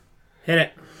Hit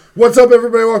it. What's up,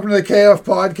 everybody? Welcome to the KF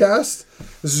Podcast.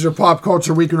 This is your Pop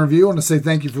Culture Week in Review. I want to say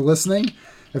thank you for listening.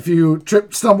 If you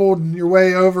stumbled your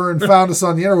way over and found us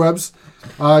on the interwebs,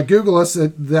 Google us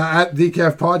at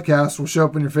DKF Podcast. We'll show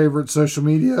up on your favorite social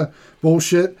media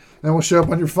bullshit, and we'll show up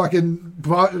on your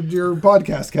your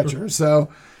podcast catcher. So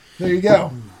there you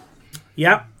go.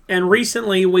 Yep. And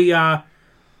recently,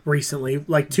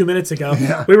 like 2 minutes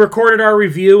ago, we recorded our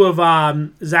review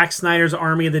of Zack Snyder's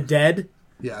Army of the Dead.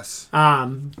 Yes.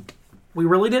 We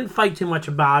really didn't fight too much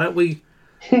about it. We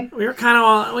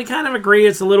kind of agree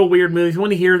it's a little weird movie. If you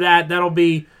want to hear that, that'll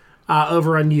be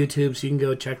over on YouTube, so you can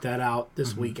go check that out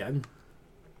this weekend.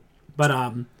 But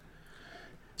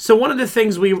so one of the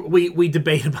things we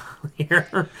debate about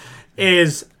here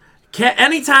is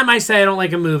anytime I say I don't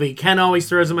like a movie, Ken always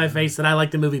throws in my face that I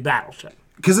like the movie Battleship.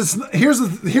 Because here's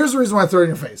the reason why I throw it in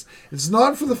your face. It's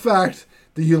not for the fact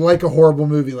that you like a horrible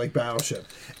movie like Battleship.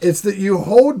 It's that you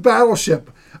hold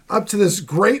Battleship up to this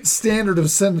great standard of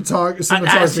cinematography.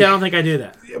 Actually, I don't think I do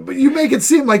that. But you make it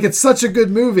seem like it's such a good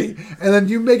movie, and then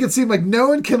you make it seem like no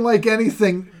one can like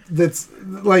anything that's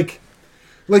like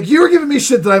you were giving me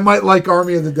shit that I might like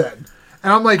Army of the Dead,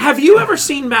 and I'm like, have you ever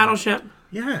seen Battleship?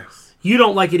 Yes. You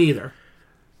don't like it either.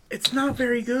 It's not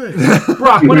very good.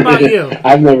 Brock, what about you?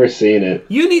 I've never seen it.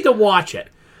 You need to watch it.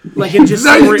 Like it just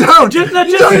no, you don't. You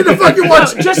don't need to fucking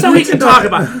watch it. Just so we can talk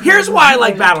about it. Here's why I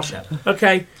like Battleship.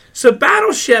 Okay, so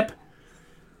Battleship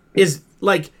is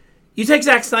like you take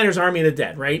Zack Snyder's Army of the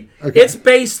Dead, right? Okay. It's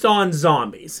based on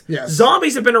zombies. Yes.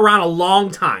 Zombies have been around a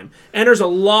long time, and there's a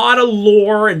lot of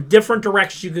lore and different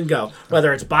directions you can go.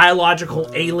 Whether it's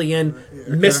biological, alien,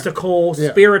 mystical,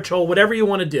 spiritual, whatever you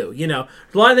want to do. You know,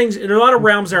 a lot of things. In a lot of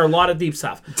realms, there are a lot of deep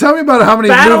stuff. Tell me about how many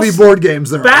movie board games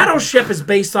there are. Battleship is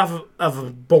based off of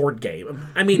a board game.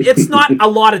 I mean, it's not a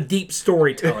lot of deep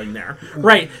storytelling there.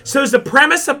 Right. So is the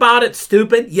premise about it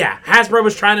stupid? Yeah. Hasbro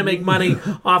was trying to make money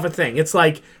off a thing. It's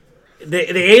like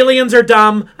the aliens are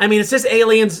dumb. I mean, it's just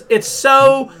aliens. It's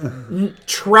so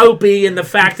tropey in the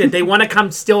fact that they want to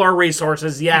come steal our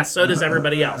resources. Yeah, so does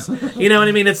everybody else. You know what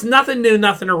I mean? It's nothing new,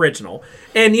 nothing original.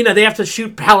 And, you know, they have to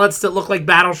shoot pellets that look like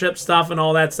Battleship stuff and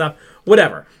all that stuff.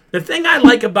 Whatever. The thing I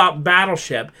like about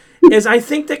Battleship is I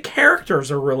think the characters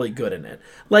are really good in it.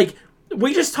 Like,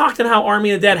 we just talked about how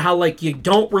Army of the Dead, how, like, you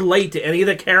don't relate to any of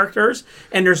the characters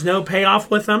and there's no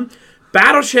payoff with them.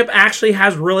 Battleship actually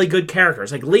has really good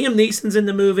characters. Like, Liam Neeson's in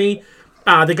the movie.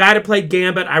 The guy that played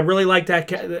Gambit, I really like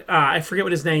that. I forget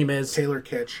what his name is. Taylor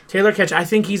Kitsch. I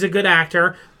think he's a good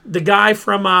actor. The guy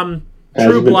from Hasn't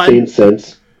True Blood. been seen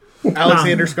since.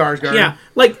 Alexander Skarsgård. Yeah,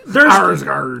 like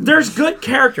there's good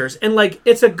characters, and like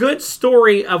it's a good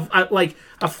story of like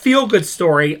a feel good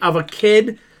story of a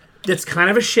kid that's kind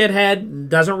of a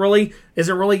shithead,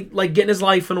 isn't really like getting his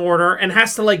life in order, and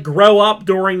has to like grow up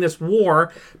during this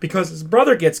war because his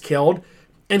brother gets killed,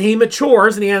 and he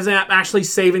matures and he ends up actually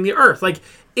saving the earth. Like,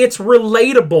 it's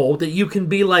relatable that you can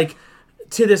be like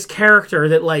to this character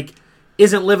that like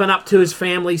isn't living up to his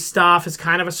family stuff, is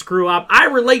kind of a screw up. I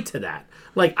relate to that.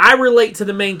 Like, I relate to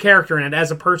the main character in it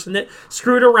as a person that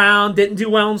screwed around, didn't do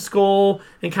well in school,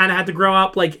 and kind of had to grow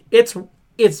up. Like, it's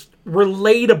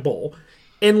relatable.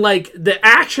 And, like, the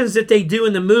actions that they do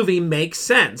in the movie make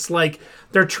sense. Like,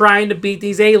 they're trying to beat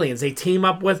these aliens. They team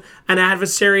up with an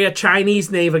adversary, a Chinese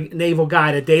naval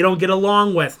guy that they don't get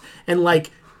along with. And, like,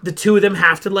 the two of them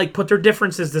have to, like, put their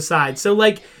differences aside. So,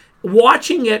 like,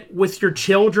 watching it with your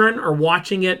children or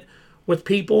watching it with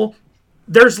people,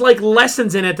 there's, like,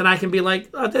 lessons in it that I can be like,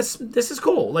 oh, this is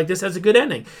cool. Like, this has a good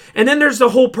ending. And then there's the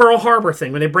whole Pearl Harbor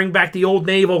thing when they bring back the old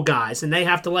naval guys and they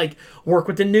have to, like, work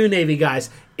with the new Navy guys.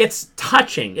 It's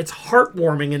touching. It's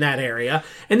heartwarming in that area.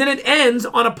 And then it ends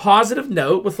on a positive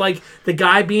note with, like, the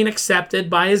guy being accepted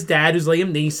by his dad, who's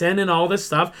Liam Neeson, and all this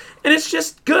stuff. And it's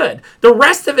just good. The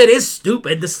rest of it is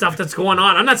stupid, the stuff that's going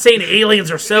on. I'm not saying the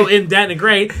aliens are so in-depth and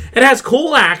great. It has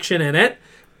cool action in it.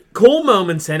 Cool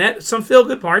moments in it, some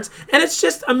feel-good parts, and it's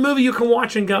just a movie you can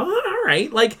watch and go, oh, all right,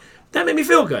 like, that made me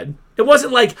feel good. It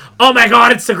wasn't like, oh my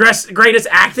god, it's the greatest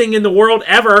acting in the world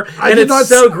ever, and it's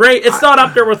so great. It's not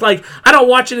up there with, like, I don't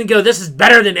watch it and go, this is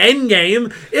better than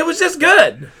Endgame. It was just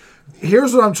good.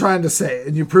 Here's what I'm trying to say,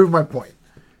 and you prove my point.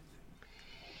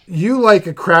 You like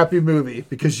a crappy movie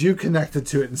because you connected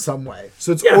to it in some way,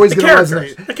 so it's always going to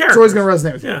resonate. It's always going to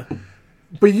resonate with you. Yeah.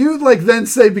 But you like then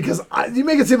say you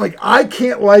make it seem like I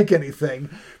can't like anything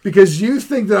because you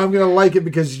think that I'm going to like it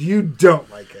because you don't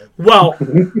like it. Well,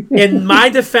 in my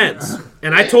defense,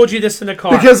 and I told you this in the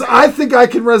car. Because I think I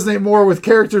can resonate more with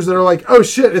characters that are like, oh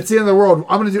shit, it's the end of the world.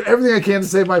 I'm going to do everything I can to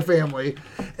save my family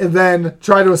and then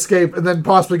try to escape and then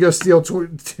possibly go steal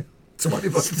 $20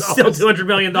 million. Still $200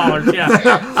 million,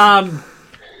 yeah.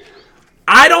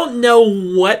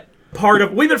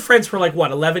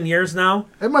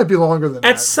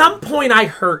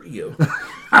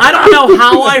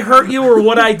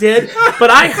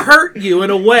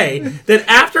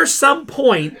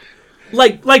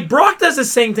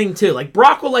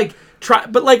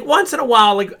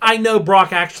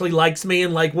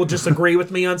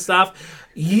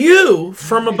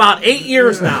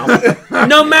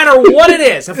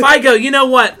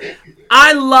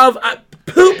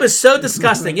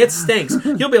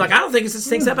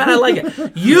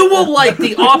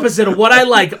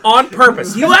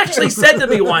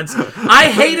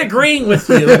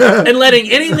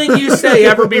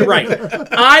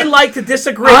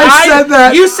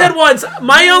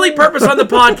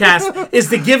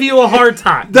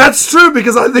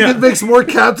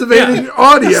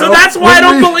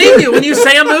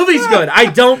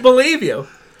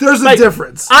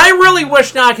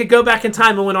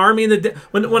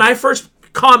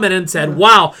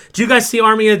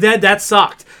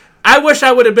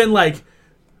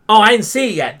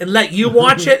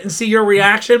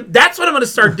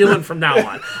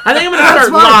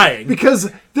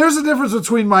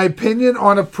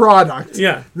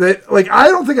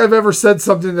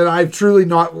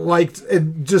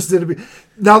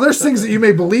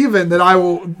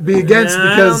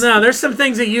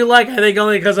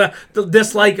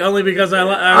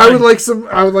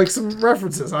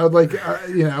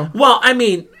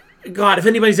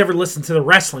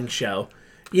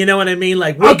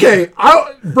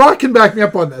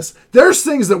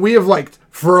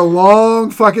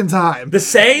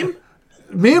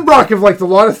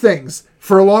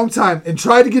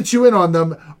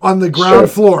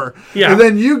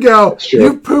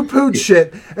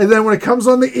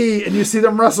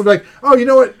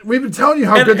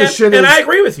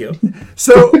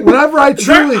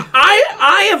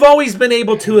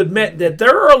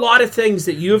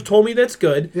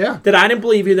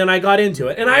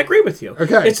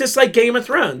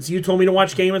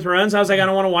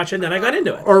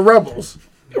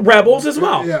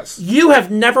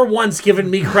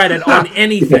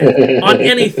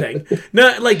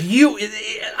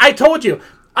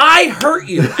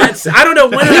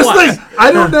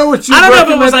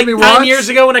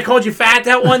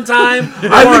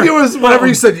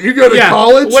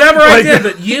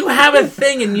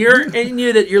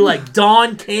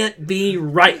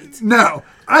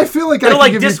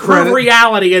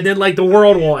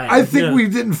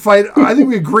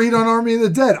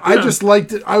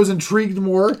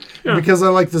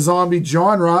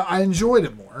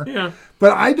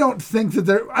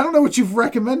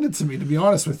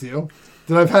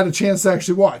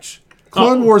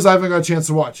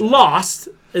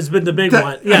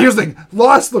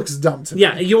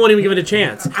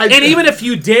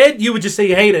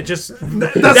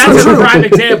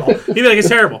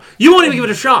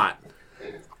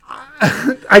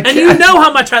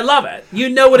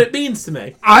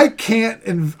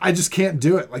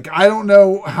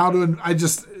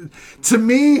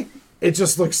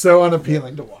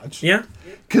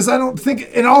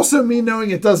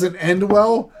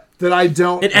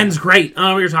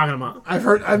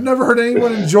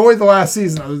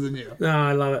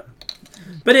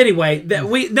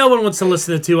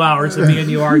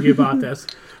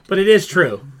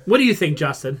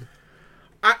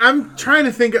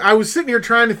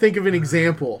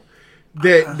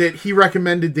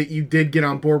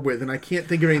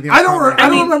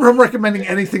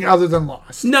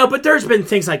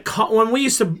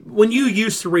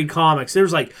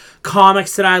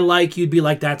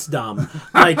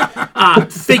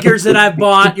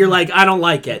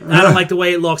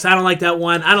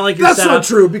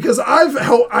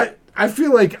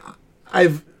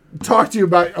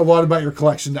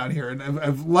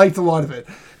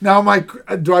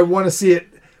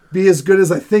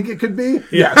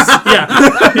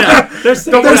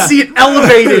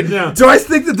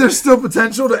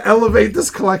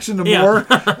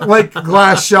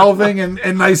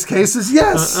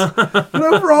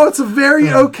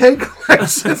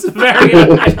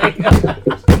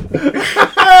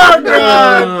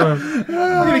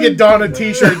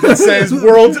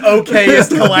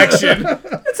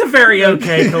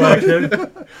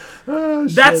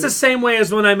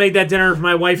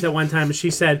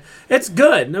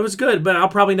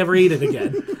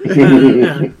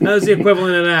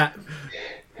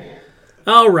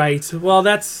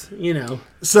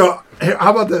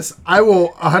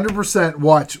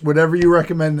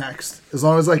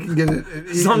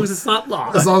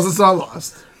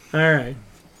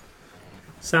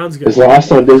 Sounds good. Is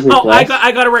Lost on Disney Oh, Plus?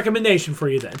 I got a recommendation for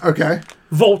you then. Okay.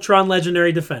 Voltron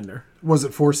Legendary Defender. Was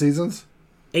it 4 seasons?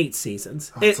 8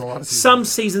 seasons. that's a lot of seasons. Some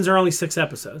seasons are only 6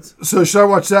 episodes. So should I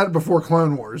watch that before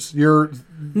Clone Wars? No,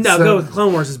 go with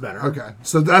Clone Wars is better. Okay.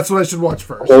 So that's what I should watch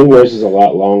first. Clone Wars is a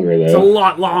lot longer, though. It's a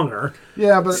lot longer.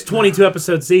 Yeah, but It's 22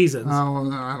 episode seasons. oh,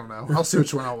 I don't know. I'll see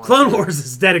which one I want. Clone Wars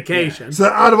is dedication. So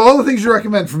out of all the things you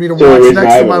recommend for me to So the watch reason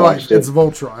next I in my haven't life, watched it. it's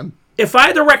Voltron. If I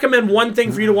had to recommend one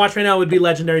thing for you to watch right now, it would be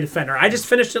Legendary Defender. I just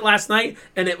finished it last night,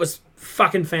 and it was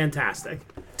fucking fantastic.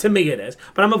 To me, it is.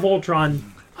 But I'm a Voltron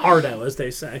hardo, as they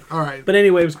say. All right. But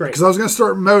anyway, it was great. Because I was going to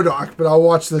start MODOK, but I'll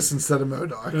watch this instead of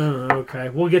MODOK. Oh, okay,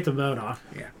 we'll get to MODOK.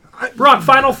 Yeah. Brock,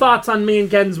 final thoughts on me and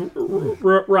Ken's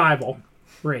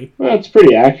rivalry? Well, it's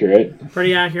pretty accurate.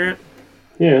 Pretty accurate.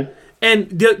 Yeah.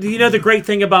 And do you know the great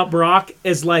thing about Brock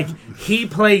is like he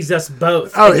plays us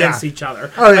both Oh, against yeah. each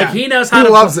other. Oh, yeah. Like he knows how He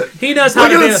to loves it. He knows how Look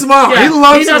to at do him it. smile. Yeah, He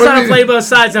loves knows it how when to play both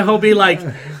sides, and he'll be like,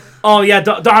 "Oh yeah,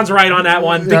 Don's right on that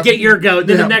one. To Yeah. get your goat."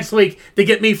 Then Yeah. the next week to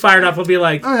get me fired up, he'll be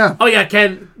like, Oh, yeah.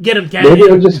 Ken, get him, Ken." Maybe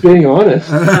I'm just being honest.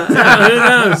 Who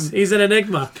knows? He's an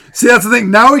enigma. See, that's the thing.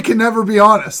 Now we can never be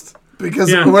honest. Because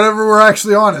Yeah. whenever we're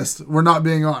actually honest, we're not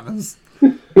being honest.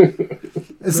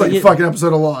 It's like a Yeah. fucking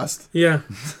episode of Lost. Yeah.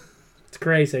 It's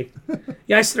crazy.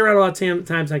 Yeah, I sit around a lot of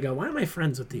times. I go, "Why am I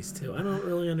friends with these two? I don't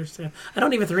really understand. I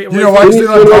don't even You know why? He's He's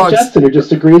doing like dogs. Justin, who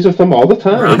just agrees with them all the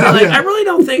time. I really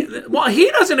don't think. Well, he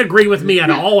doesn't agree with me at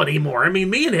all anymore. I mean,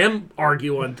 me and him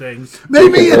argue on things.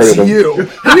 Maybe it's Heard of him. you.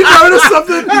 Have you noticed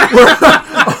something?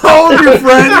 Where all of your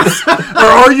friends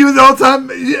are arguing the whole time?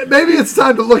 Yeah, maybe it's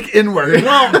time to look inward.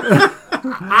 Well,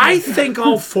 I think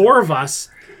all 4 of us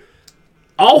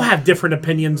all have different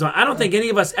opinions on. I don't think any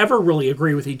of us ever really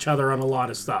agree with each other on a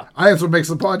lot of stuff. I think that's what makes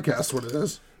the podcast what it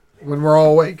is. When we're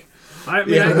all awake. I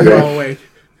mean, Yeah, we're all awake.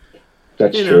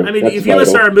 That's you true. know, I mean, That's if you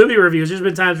listen to vital. our movie reviews, there's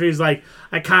been times where he's like,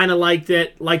 "I kind of liked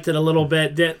it a little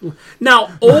bit." Now,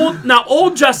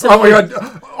 old Justin. Oh my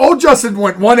god. Old Justin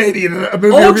went 180 in a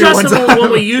movie Old review one Justin, time.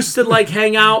 when we used to like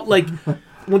hang out, like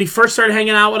when he first started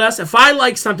hanging out with us, if I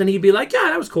liked something, he'd be like, "Yeah,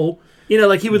 that was cool." You know,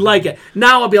 like he would like it.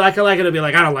 Now I'll be like, "I like it." He'll be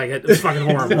like, "I don't like it. It's fucking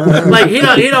horrible." Like he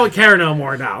don't care no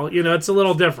more now. You know, it's a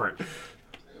little different.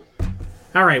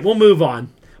 All right, we'll move on.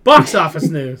 Box office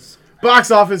news.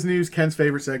 Box office news, Ken's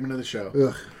favorite segment of the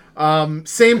show.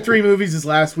 Same 3 movies as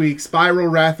last week. Spiral,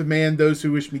 Wrath of Man, Those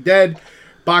Who Wish Me Dead.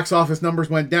 Box office numbers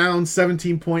went down,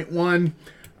 17.1.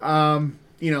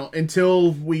 You know,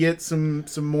 until we get some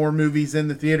more movies in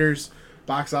the theaters,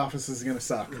 box office is going to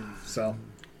suck. So,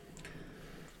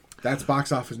 that's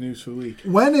box office news for the week.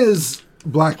 When is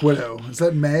Black Widow? Is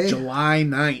that May? July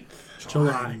 9th.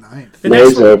 July. 9th. The next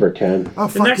May's one, over, Ken. Oh,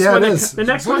 the fuck next yeah, one it that, is. the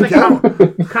next one Holy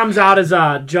that comes out is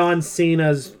John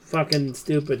Cena's fucking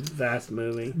stupid fast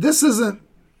movie. This isn't,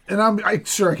 and I'm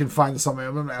sure I can find this somewhere.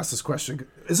 I'm going to ask this question.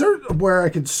 Is there where I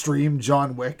could stream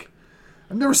John Wick?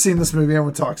 I've never seen this movie.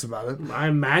 Everyone talks about it. I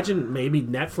imagine maybe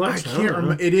Netflix. I don't can't know.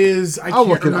 remember. It is. I I'll can't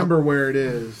look it up. remember where it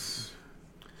is.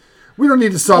 We don't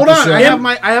need to stop Hold the on. show. I have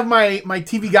my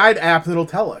TV Guide app that'll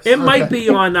tell us. It might be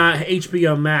on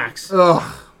HBO Max.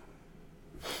 Ugh.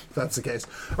 If that's the case.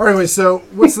 All right, wait, so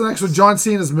what's the next one? John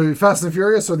Cena's movie, Fast and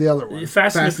Furious, or the other one?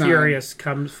 Fast and Fast the 9. Furious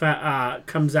comes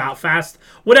out fast.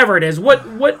 Whatever it is.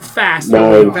 What fast?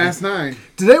 No. Fast 9.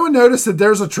 Did anyone notice that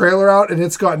there's a trailer out and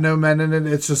it's got no men in it?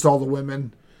 It's just all the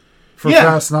women for Yeah.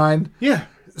 Fast 9. Yeah.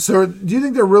 So do you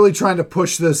think they're really trying to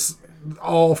push this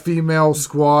all-female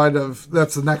squad of,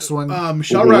 that's the next one?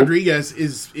 Michelle Rodriguez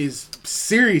is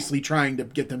seriously trying to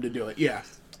get them to do it. Yeah.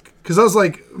 Because I was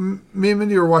like, me and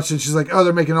Mindy were watching, she's like, oh,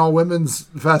 they're making all women's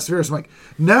Fast and Furious. I'm like,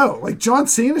 no, like John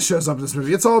Cena shows up in this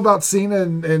movie. It's all about Cena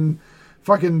and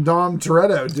fucking Dom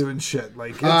Toretto doing shit.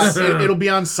 Like, it's, It'll be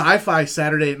on Sci-Fi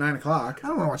Saturday at 9 o'clock. I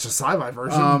don't want to watch the sci-fi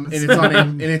version.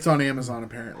 And it's on Amazon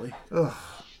apparently.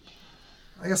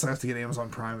 I guess I have to get Amazon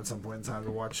Prime at some point in time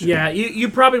to watch. Yeah, you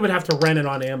probably would have to rent it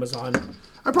on Amazon.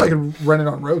 I probably could rent it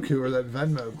on Roku or that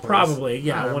Venmo place. Probably,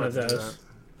 yeah, one of those.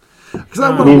 Because I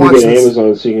You want to need watch to get this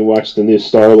Amazon so you can watch the new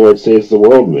Star-Lord Saves the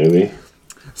World movie.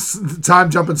 time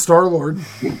jumping Star Lord.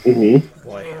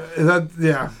 Boy.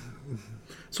 Yeah.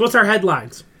 So what's our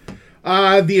headlines?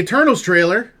 The Eternals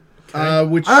trailer,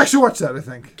 which I actually watched that, I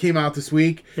think. came out this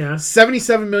week. Yeah.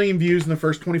 77 million views in the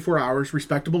first 24 hours.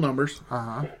 Respectable numbers.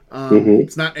 Uh-huh.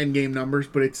 It's not endgame numbers,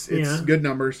 but it's Yeah. good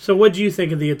numbers. So what do you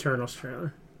think of the Eternals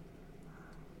trailer?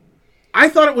 I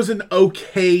thought it was an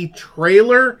okay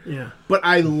trailer, Yeah. but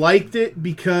I liked it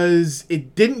because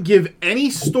it didn't give any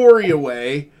story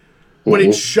away, but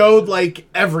it showed like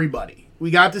everybody. We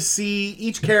got to see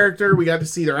each character. We got to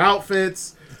see their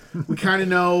outfits. We kind of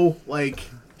know like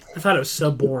I thought it was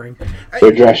so boring.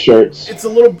 Their dress shirts. It's a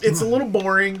little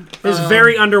boring. It was a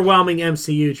very underwhelming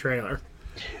MCU trailer.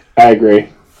 I agree.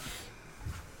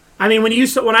 I mean,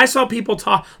 when I saw people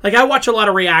talk, like I watch a lot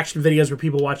of reaction videos where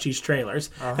people watch these trailers,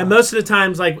 and most of the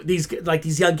times, like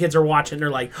these young kids are watching,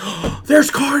 they're like, oh, "There's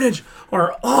Carnage,"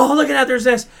 or "Oh, look at that, there's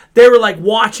this." They were like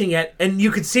watching it, and you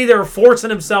could see they were forcing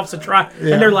themselves to try,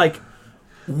 and they're like,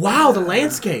 "Wow, the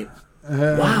landscape!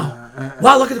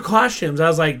 Wow, look at the costumes." I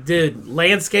was like, "Dude,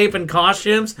 landscape and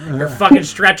costumes, you're fucking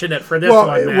stretching it for this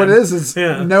one, man." What it is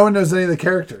no one knows any of the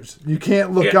characters. You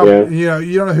can't look up. Yeah.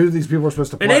 You don't know who these people are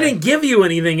supposed to play. And they didn't give you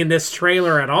anything in this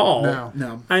trailer at all.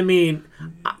 No. I mean,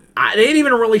 they didn't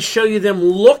even really show you them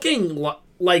looking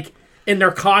like in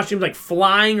their costumes, like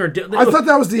flying or. I thought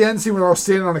that was the end scene when I was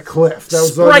standing on a cliff. That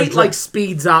was Sprite like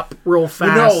speeds up real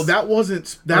fast. No, that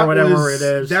wasn't. That Or whatever was, it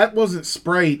is. That wasn't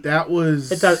Sprite. That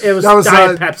was. It was That was,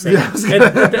 Diet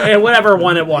Pepsi. And whatever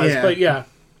one it was, Yeah. but yeah.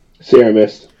 Sierra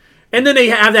Mist. And then they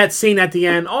have that scene at the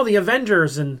end, all the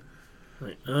Avengers and.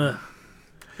 Like, I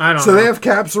don't know. So they have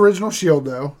Cap's original shield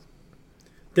though.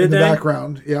 Did In the they?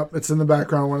 background. Yep, it's in the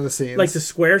background of one of the scenes. Like the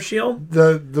square shield?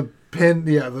 the pin,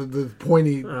 the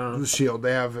pointy shield.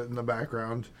 They have it in the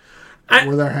background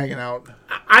where they're hanging out.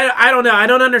 I don't know. I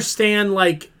don't understand,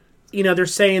 like, they're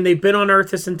saying they've been on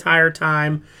Earth this entire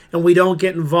time and we don't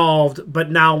get involved,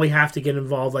 but now we have to get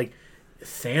involved. Like,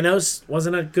 Thanos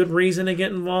wasn't a good reason to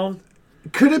get involved?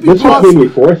 Could it be This happened possible?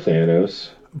 before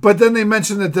Thanos. But then they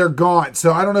mentioned that they're gone,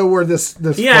 so I don't know where this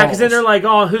Yeah, because then falls. they're like,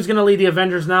 oh, who's going to lead the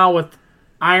Avengers now with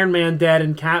Iron Man dead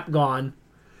and Cap gone?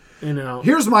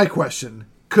 Here's my question.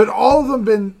 Could all of them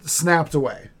been snapped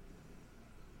away?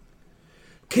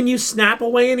 Can you snap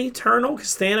away an Eternal?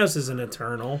 Because Thanos is an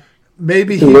Eternal.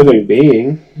 Maybe It's a living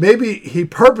being. maybe he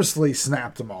purposely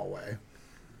snapped them all away.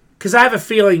 Because I have a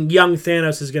feeling young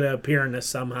Thanos is going to appear in this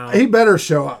somehow. He better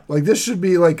show up. Like this should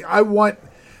be like I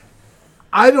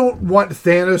don't want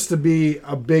Thanos to be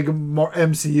a big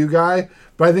MCU guy,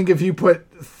 but I think if you put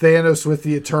Thanos with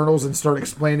the Eternals and start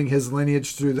explaining his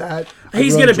lineage through that,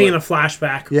 He's going to be in a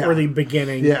flashback Yeah. or the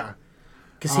beginning. Yeah.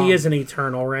 Because he is an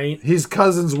Eternal, right? He's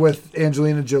cousins with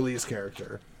Angelina Jolie's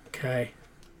character. Okay.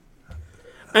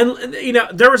 And,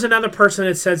 there was another person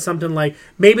that said something like,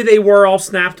 maybe they were all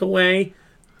snapped away.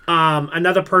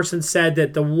 Another person said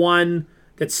that the one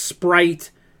that Sprite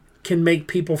can make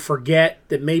people forget,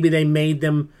 that maybe they made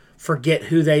them forget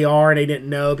who they are and they didn't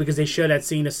know because they showed that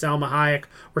scene of Salma Hayek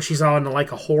where she's on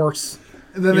like a horse.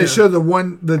 And then they show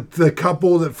the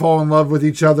couple that fall in love with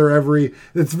each other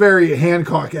it's very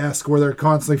Hancock-esque where they're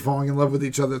constantly falling in love with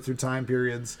each other through time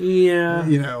periods. Yeah.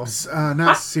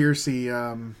 Not Circe.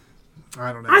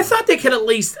 I don't know. I thought they could at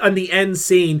least, on the end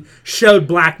scene, showed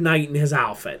Black Knight in his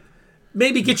outfit.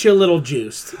 Maybe get you a little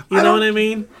juiced. You know what I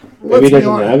mean? Maybe he Let's be doesn't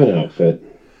honest. have an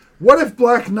outfit. What if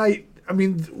Black Knight,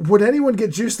 would anyone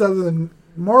get juiced other than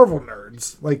Marvel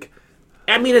nerds? Like,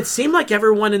 I mean, it seemed like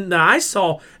everyone that I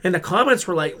saw in the comments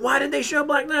were like, why didn't they show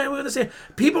Black Knight? We want to see.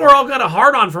 People are all got a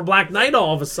hard on for Black Knight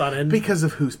all of a sudden. Because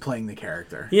of who's playing the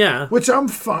character. Yeah. which I'm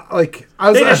fine. Like,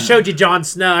 I was They just showed you Jon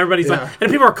Snow. Everybody's Yeah. like, and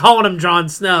people are calling him Jon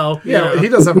Snow. yeah, he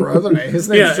doesn't have another name. His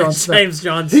name's Yeah, Jon his Snow. name's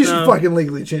Jon He Snow. should fucking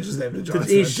legally change his name to Jon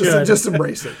Snow. He should. Just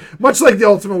embrace it. Much like the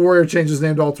Ultimate Warrior changed his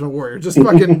name to Ultimate Warrior. Just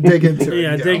fucking dig into it.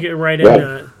 Yeah, and dig go. it right Right.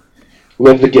 into it.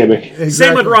 Live the gimmick. Same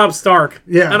Exactly. with Rob Stark.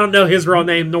 Yeah. I don't know his real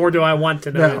name, nor do I want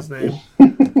to know No. his name.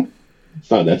 It's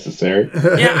not necessary.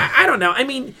 Yeah, I don't know. I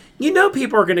mean,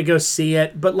 people are going to go see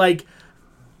it, but like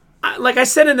I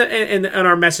said in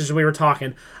our message when we were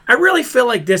talking, I really feel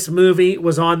like this movie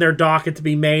was on their docket to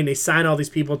be made, and they signed all these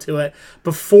people to it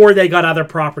before they got other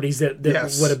properties that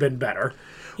Yes. would have been better.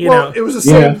 It was the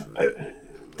same.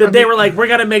 That they were like, we're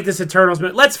gonna make this Eternals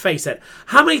movie. Let's face it.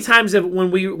 How many times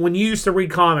when you used to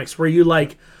read comics were you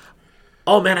like,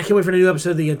 oh man, I can't wait for the new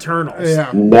episode of the Eternals?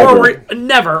 Yeah.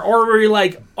 Never. Or were you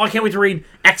like, oh, I can't wait to read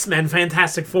X-Men,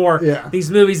 Fantastic Four, Yeah. these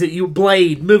movies that you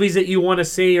movies that you want to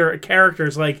see, or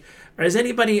characters like. Is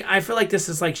anybody? I feel like this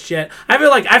is like shit. I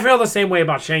feel the same way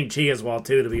about Shang-Chi as well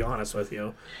too. To be honest with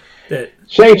you, that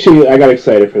Shang-Chi, I got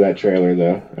excited for that trailer,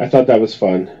 though. I thought that was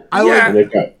fun. I Yeah. And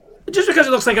it got, just because it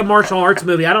looks like a martial arts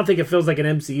movie, I don't think it feels like an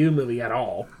MCU movie at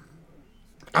all.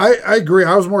 I agree.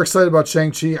 I was more excited about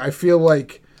Shang-Chi. I feel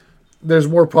like there's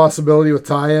more possibility with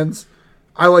tie-ins.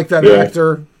 I like that Yeah.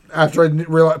 actor after I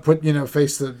realized,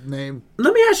 face the name.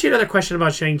 Let me ask you another question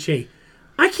about Shang-Chi.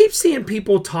 I keep seeing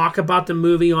people talk about the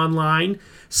movie online.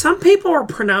 Some people are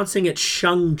pronouncing it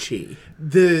Shang-Chi.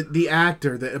 The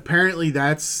actor that apparently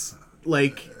that's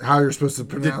like How you're supposed to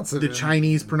pronounce the it.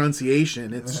 Chinese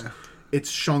pronunciation. It's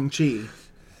Shang-Chi.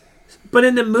 But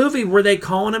in the movie, were they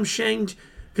calling him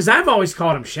Because I've always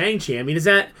called him Shang-Chi. I mean, is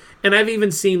that... And I've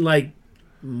even seen, like,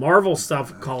 Marvel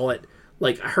stuff call it...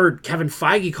 Like, I heard Kevin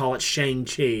Feige call it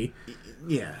Shang-Chi.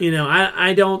 Yeah. You know,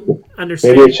 I don't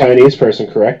understand. Maybe a Chinese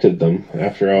person corrected them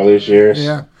after all these years.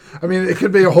 Yeah. I mean, it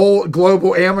could be a whole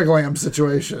global Amaglam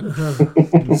situation.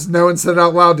 No one said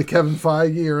out loud to Kevin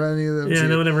Feige or any of them. Yeah,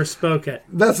 no one ever spoke it.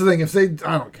 That's the thing.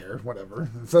 I don't care. Whatever.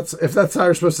 If that's how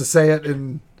you're supposed to say it,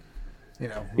 and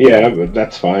Yeah, but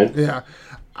that's fine. yeah.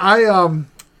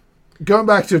 Going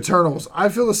back to Eternals, I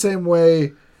feel the same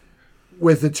way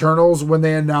with Eternals when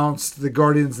they announced the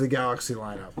Guardians of the Galaxy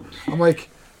lineup. I'm like,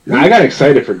 I got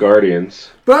excited for Guardians.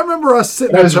 but I remember us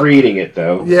sitting. I was reading it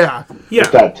though. Yeah,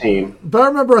 With that team. but I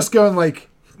remember us going like,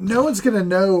 no one's gonna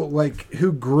know like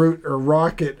who Groot or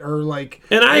Rocket or like.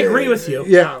 And I agree with you.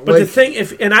 Yeah, but like- the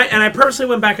thing, I personally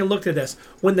went back and looked at this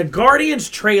when the Guardians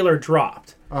trailer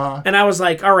dropped, and I was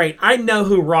like, all right, I know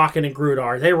who Rocket and Groot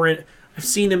are. They were in. I've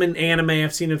seen them in anime.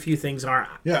 I've seen a few things.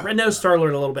 Yeah. I know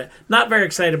Star-Lord a little bit. Not very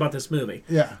excited about this movie.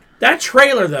 Yeah. That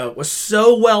trailer though was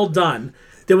so well done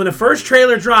that when the first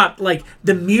trailer dropped, like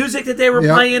the music that they were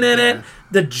Yep. playing in it,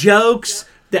 the jokes,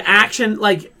 the action,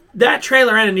 like that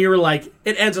trailer ended and you were like,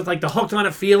 it ends with like the Hooked on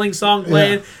a Feeling song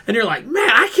playing, Yeah. and you're like, man,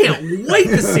 I can't wait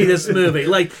to see this movie.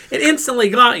 Like it instantly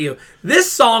got you.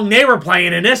 This song they were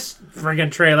playing in this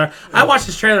friggin' trailer, I watched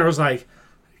this trailer and was like,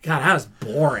 God, that was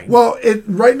boring. Well,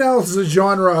 right now it's a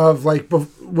genre of like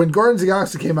when Guardians of the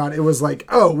Galaxy came out, it was like,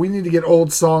 oh, we need to get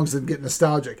old songs and get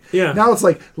nostalgic. Yeah. Now it's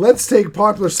like, let's take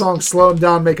popular songs, slow them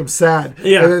down, make them sad,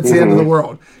 Yeah. and then it's the end of the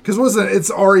world. Because it's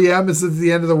REM, it's at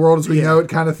the end of the world as we know it,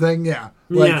 kind of thing. Yeah.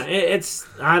 Yeah, it's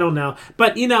I don't know,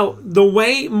 but you know the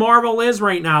way Marvel is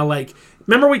right now. Like,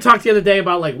 remember we talked the other day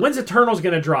about like when's Eternals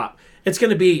going to drop? It's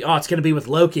going to be with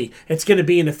Loki. It's going to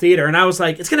be in the theater, and I was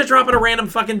like, it's going to drop on a random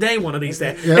fucking day one of these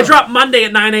days. Yeah. It dropped Monday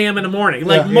at 9 a.m. in the morning.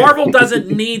 Like Yeah. Marvel doesn't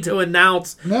need to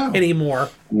announce No. anymore,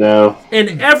 No.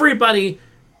 and everybody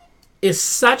is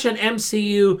such an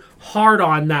MCU hard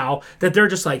on now that they're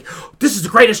just like, this is the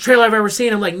greatest trailer I've ever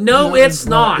seen. I'm like, no, it's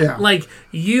not. Yeah. Like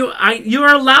you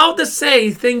are allowed to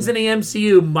say things in the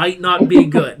MCU might not be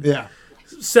good. Yeah.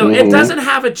 So it doesn't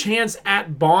have a chance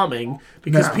at bombing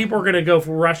because No. people are going to go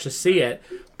for rush to see it.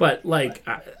 But like,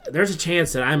 there's a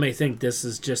chance that I may think this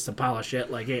is just a pile of shit,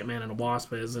 like Ant-Man and the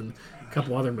Wasp is, and a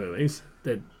couple other movies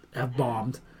that have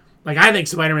bombed. Like I think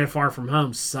Spider-Man: Far From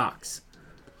Home sucks.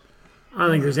 I don't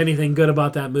think there's anything good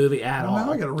about that movie at Well, now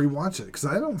all. I got to rewatch it because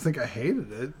I don't think I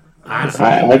hated it. I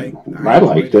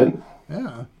liked it.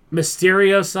 Yeah.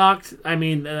 Mysterio sucked. I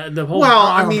mean, the whole Well,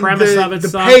 I mean, premise of it the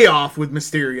sucked. payoff with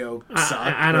Mysterio sucked.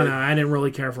 I don't know. I didn't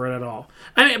really care for it at all.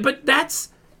 I mean, but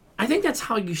I think that's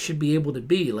how you should be able to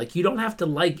be. Like, you don't have to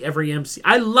like every MCU.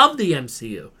 I love the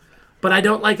MCU, but I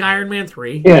don't like Iron Man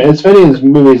 3. Yeah, as many as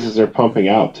movies as they're pumping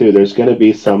out too, there's going to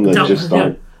be some that Don't- just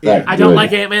aren't yeah. that I don't good.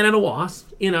 like Ant-Man and the Wasp.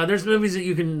 You know, there's movies that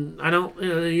you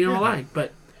don't like,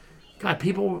 but God,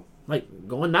 people like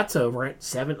going nuts over it.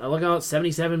 Look at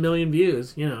 77 million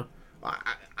views. You know,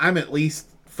 I'm at least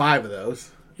 5 of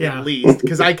those. Yeah. At least.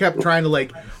 Because I kept trying to,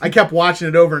 I kept watching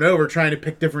it over and over, trying to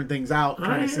pick different things out, I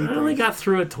trying to see only things. got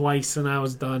through it twice and I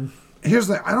was done. Here's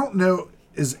the I don't know.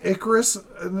 Is Icarus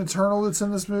an Eternal that's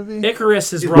in this movie?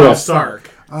 Icarus is Rob Rob Stark.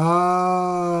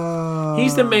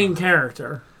 He's the main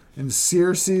character. And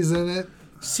Circe's in it.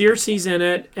 Circe's in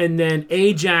it, and then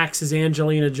Ajax is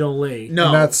Angelina Jolie. No,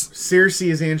 And that's- Circe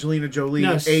is Angelina Jolie.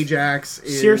 No, Ajax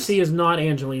is... Circe is not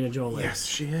Angelina Jolie. Yes,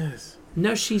 she is.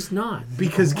 No, she's not.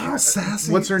 Because... Wow,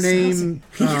 sassy. What's her name?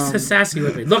 He's so sassy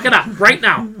with me. Look it up right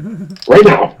now. Right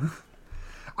now.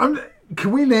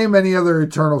 Can we name any other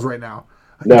Eternals right now?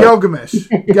 No. Gilgamesh.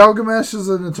 Gilgamesh is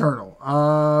an Eternal.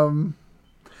 And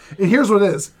here's what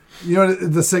it is. You know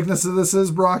what the sickness of this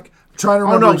is, Brock? I'm trying to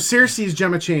Oh, remember. no, Circe is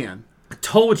Gemma Chan. I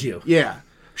told you. Yeah.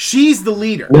 She's the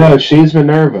leader. No, she's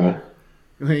Minerva.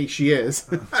 I mean, she is.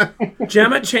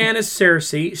 Gemma Chan is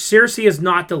Circe. Circe is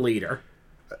not the leader.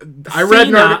 I read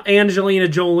an Athena, Angelina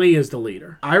Jolie is the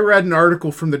leader. I read an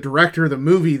article from the director of the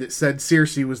movie that said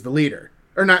Circe was the leader.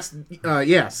 Or not,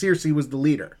 Circe was the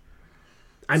leader.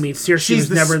 I mean, Circe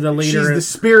was never the leader. She's the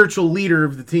spiritual leader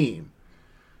of the team.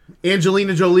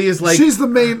 Angelina Jolie is like... She's the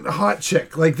main hot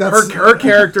chick. Like that's her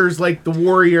character is like the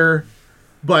warrior,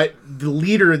 but the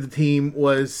leader of the team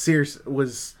was Circe.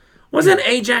 Wasn't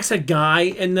Ajax a guy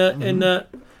in the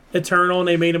Eternal, and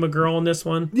they made him a girl in this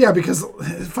one? Yeah, because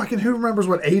fucking who remembers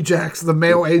what Ajax, the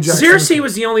male Ajax? Circe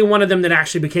was the only one of them that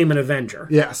actually became an Avenger.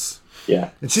 Yes,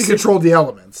 Yeah. and she controlled the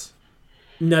elements.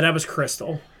 No, that was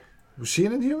Crystal. Was she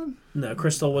an Inhuman? No,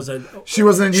 Crystal was a... She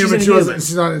wasn't She's Inhuman. an She wasn't. Inhuman.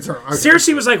 She's not Eternal. Okay. Circe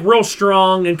was like real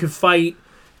strong and could fight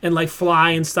and like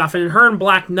fly and stuff. And her and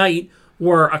Black Knight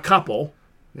were a couple.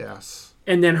 Yes.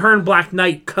 and then her and Black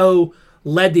Knight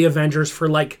co-led the Avengers for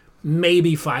like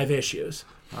maybe 5 issues.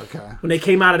 Okay. When they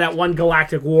came out of that one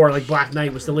galactic war, like Black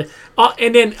Knight was the lead.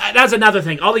 And then that's another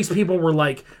thing. All these people were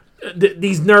like,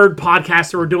 these nerd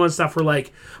podcasts that were doing stuff were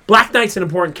like, Black Knight's an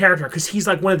important character because he's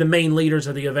like one of the main leaders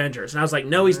of the Avengers. And I was like,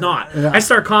 no, he's not. Yeah. I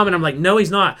started commenting, I'm like, no, he's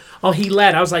not. Oh, he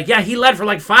led. I was like, yeah, he led for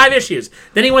like 5 issues.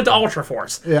 Then he went to Ultra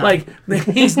Force. Yeah. Like,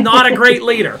 he's not a great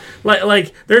leader.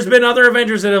 Like, there's been other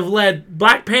Avengers that have led.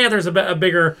 Black Panther's a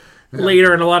bigger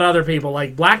leader and a lot of other people.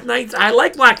 Like, Black Knight, I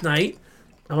like Black Knight.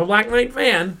 I'm a Black Knight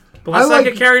fan. But let's not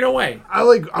get carried away. I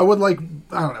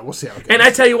don't know. We'll see how it goes. And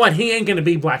I tell you what, he ain't going to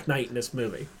be Black Knight in this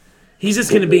movie. He's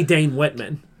just going to be Dane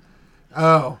Whitman.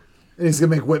 Oh. And he's going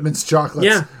to make Whitman's chocolates.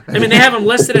 Yeah. I mean, they have him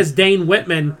listed as Dane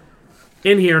Whitman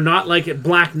in here, not like at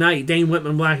Black Knight. Dane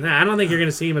Whitman, Black Knight. I don't think you're going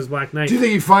to see him as Black Knight. Do you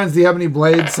think he finds the Ebony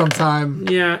Blade sometime?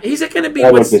 Yeah. He's going to be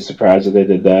I wouldn't be surprised if they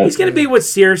did that. He's going to be with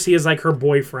Cersei as like her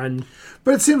boyfriend.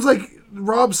 But it seems like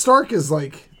Rob Stark is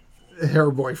like her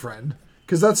boyfriend.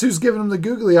 Because that's who's giving him the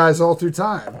googly eyes all through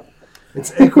time.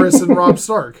 It's Icarus and Rob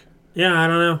Stark. Yeah, I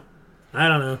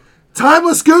don't know.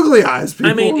 Timeless googly eyes,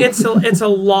 people. I mean, it's a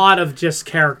lot of just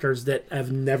characters that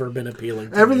have never been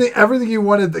appealing to me. Everything you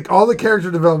wanted, all the character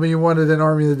development you wanted in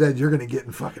Army of the Dead, you're going to get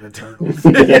in fucking Eternals.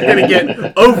 You're going to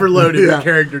get overloaded with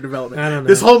character development. I don't know.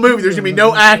 This whole movie, there's going to be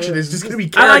no action. It's just going to be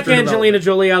character I like Angelina development.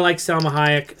 Jolie. I like Salma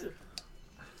Hayek.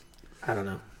 I don't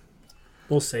know.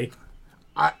 We'll see.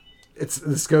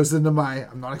 This goes into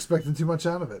I'm not expecting too much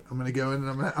out of it. I'm going to go in and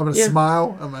I'm going to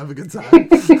smile. I'm going to have a good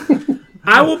time.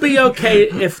 I will be okay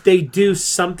if they do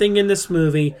something in this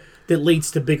movie that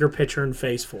leads to bigger picture in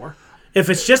Phase 4.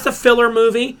 If it's just a filler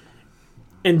movie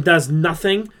and does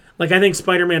nothing, like I think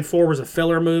Spider-Man 4 was a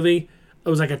filler movie. It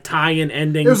was like a tie-in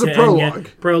ending. It was a prologue.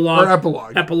 Prologue. Or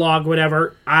epilogue. Epilogue,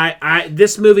 whatever.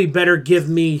 This movie better give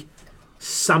me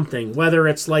something, whether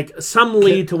it's like some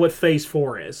lead to what Phase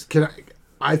 4 is.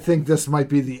 I think this might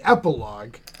be the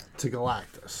epilogue to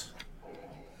Galactus.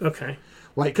 Okay.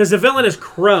 Like, because the villain is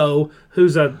Crow,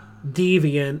 who's a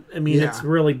deviant. I mean, Yeah. it's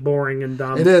really boring and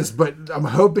dumb. it is, but I'm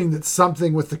hoping that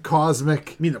something with the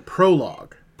cosmic I mean, the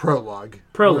prologue. prologue.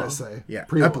 Prologue. What did I say? Yeah,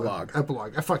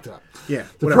 Epilogue. I fucked it up. Yeah.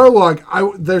 The whatever.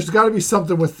 prologue, there's got to be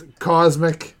something with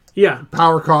cosmic, Yeah.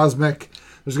 power cosmic.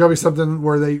 There's got to be something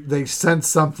where they sense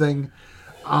something.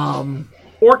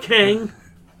 Or Kang.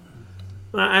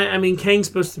 I mean, Kang's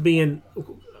supposed to be in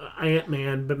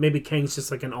Ant-Man, but maybe Kang's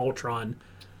just like an Ultron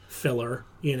filler.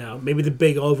 You know, maybe the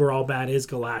big overall bad is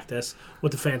Galactus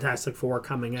with the Fantastic Four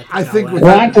coming at the I think tail with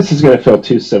end. Galactus is going to feel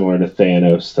too similar to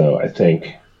Thanos, though, I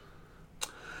think.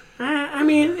 I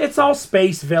mean, it's all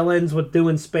space villains with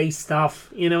doing space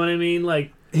stuff. You know what I mean?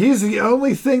 Like, he's the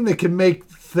only thing that can make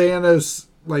Thanos,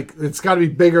 like, it's got to be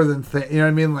bigger than Thanos. You know what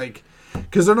I mean? Like,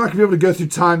 because they're not going to be able to go through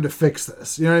time to fix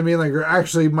this. You know what I mean? Like, you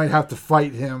actually might have to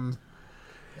fight him.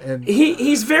 And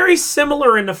he's very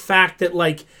similar in the fact that,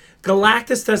 like,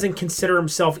 Galactus doesn't consider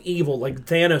himself evil, like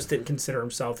Thanos didn't consider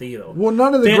himself evil. well,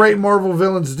 none of the great Marvel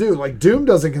villains do. Like, Doom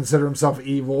doesn't consider himself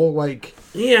evil. Like,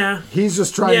 Yeah. he's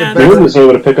just trying Yeah. to Doom better. was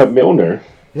able to pick up Mjolnir.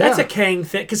 Yeah. That's a Kang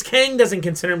thing, because Kang doesn't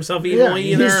consider himself evil Yeah,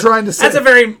 either. he's trying to say- That's a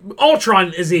very...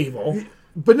 Ultron is evil.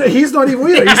 But no, he's not evil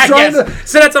either. He's I trying guess. to.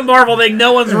 So that's a Marvel thing.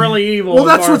 No one's really evil. Well,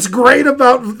 that's what's great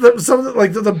about some of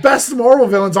the best Marvel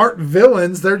villains aren't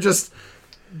villains. They're just,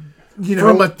 you know,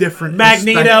 From a different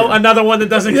Magneto, perspective. another one that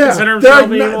doesn't yeah, consider himself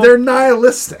evil. they're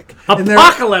nihilistic. And they're-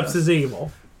 Apocalypse is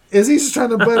evil. Is he just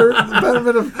trying to better the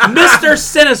betterment of? Mr.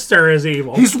 Sinister is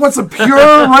evil. He wants a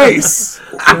pure race.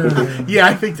 Yeah,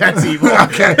 I think that's evil.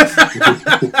 Okay.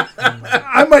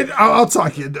 I'll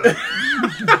talk you into it.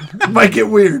 Might get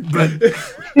weird, but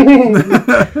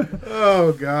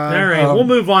Oh, God. All right, we'll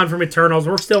move on from Eternals.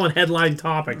 We're still in headline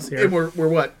topics here. And we're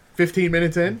what, 15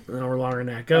 minutes in? No, we're longer than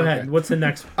that. Go ahead. What's the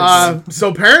next? So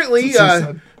apparently,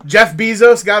 said. Jeff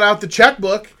Bezos got out the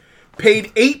checkbook,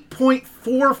 paid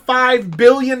 $8.45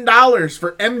 billion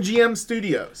for MGM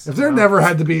Studios. if there never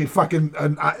had to be fucking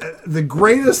the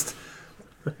greatest.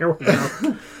 Here we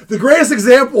go. The greatest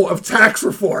example of tax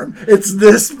reform, it's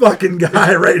this fucking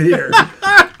guy right here.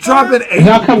 Dropping And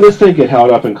how come this didn't get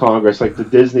held up in Congress like the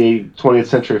Disney 20th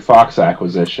Century Fox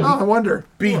acquisition? Oh, I wonder.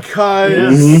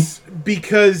 Because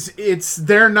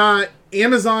they're not,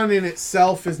 Amazon in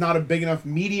itself is not a big enough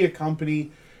media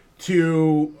company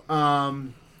to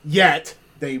yet.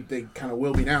 They kind of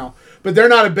will be now, but they're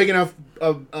not a big enough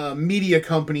media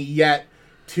company yet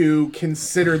to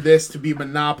consider this to be a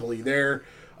monopoly. They're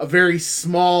a very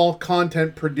small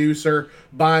content producer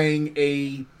buying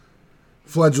a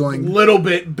Fledgling. little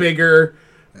bit bigger,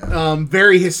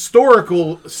 very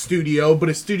historical studio, but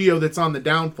a studio that's on the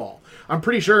downfall. I'm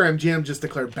pretty sure MGM just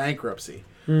declared bankruptcy.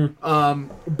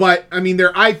 But I mean, their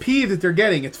IP that they're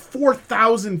getting, it's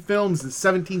 4,000 films and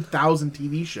 17,000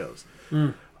 TV shows.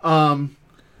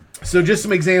 So just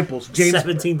some examples.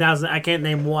 17,000. I can't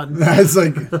name one. It's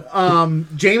like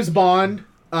James Bond,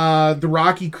 the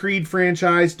Rocky Creed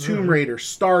franchise, Tomb Raider,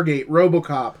 Stargate,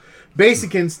 RoboCop,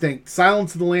 Basic Instinct,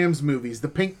 Silence of the Lambs movies, the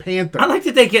Pink Panther. I like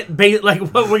that they get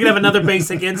what, we're gonna have another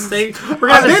Basic Instinct. We're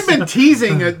gonna They've been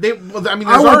teasing. There's I want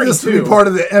already this two. to be part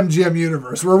of the MGM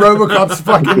universe where RoboCop's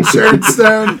fucking Sharon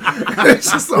Stone. It's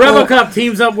just the whole- RoboCop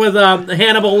teams up with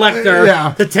Hannibal Lecter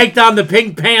Yeah. to take down the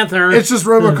Pink Panther. It's just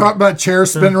RoboCop in a chair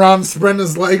spinning around, spreading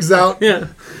his legs out. Yeah.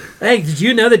 Hey, did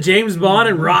you know that James Bond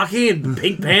and Rocky and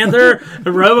Pink Panther and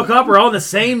RoboCop are all in the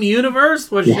same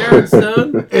universe with Sharon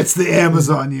Stone? It's the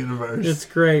Amazon universe. It's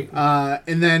great.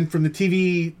 And then from the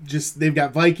TV, just they've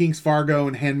got Vikings, Fargo,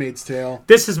 and Handmaid's Tale.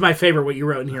 This is my favorite, what you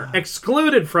wrote in here.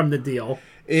 Excluded from the deal.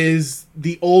 Is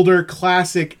the older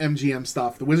classic MGM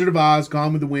stuff. The Wizard of Oz,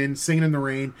 Gone with the Wind, Singing in the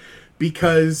Rain.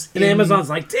 Because And Amazon's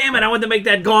like, damn it, I wanted to make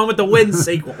that Gone with the Wind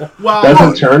sequel. well,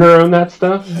 Doesn't Turner own that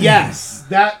stuff? yes,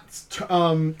 that's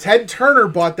Ted Turner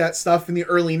bought that stuff in the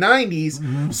early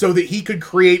 90s so that he could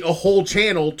create a whole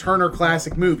channel, Turner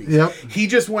Classic Movies. Yep. He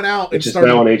just went out and Which is started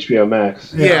now on HBO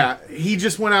Max. Yeah, he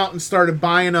just went out and started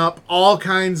buying up all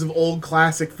kinds of old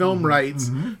classic film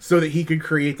rights so that he could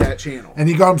create that channel. And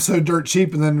he got them so dirt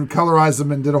cheap and then colorized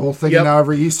them and did a whole thing. Yep. And now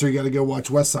every Easter you got to go watch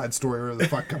West Side Story or the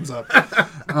fuck comes up.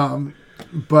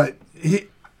 But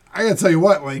I got to tell you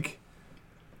what, like,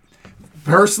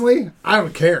 personally, I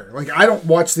don't care. Like, I don't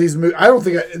watch these movies. I don't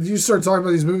think you start talking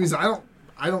about these movies. I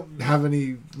don't have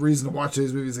any reason to watch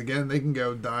these movies again. They can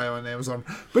go die on Amazon,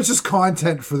 but it's just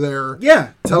content for their Which is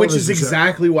television show.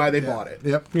 exactly why they bought it.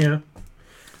 Yep. Yeah.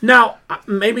 Now,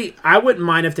 maybe I wouldn't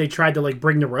mind if they tried to like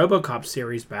bring the RoboCop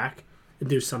series back and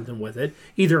do something with it.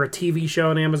 Either a TV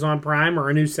show on Amazon Prime or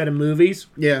a new set of movies.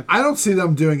 Yeah. I don't see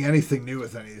them doing anything new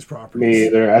with any of these properties. Me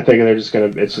either. I think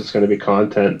it's just gonna be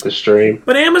content to stream.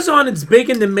 But Amazon is big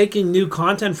into making new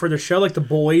content for their show, like The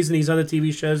Boys and these other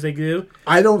TV shows they do.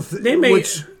 I don't. They may.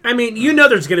 I mean, you know,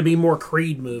 there's going to be more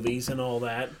Creed movies and all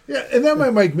that, Yeah, and that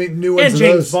might make new ones. and of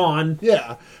James those. Bond.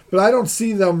 Yeah, but I don't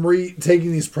see them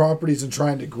taking these properties and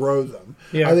trying to grow them.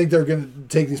 Yeah. I think they're going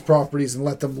to take these properties and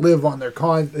let them live on their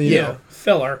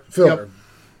filler. Filler.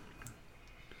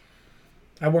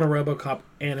 I want a RoboCop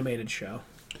animated show.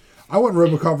 I want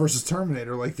RoboCop versus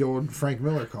Terminator, like the old Frank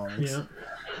Miller comics. Yeah,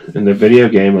 In the video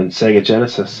game on Sega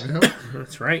Genesis. Yep.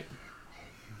 that's right.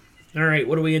 All right,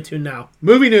 what are we into now?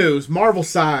 Movie news, Marvel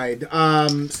side. So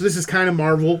this is kind of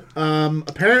Marvel.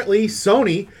 Apparently,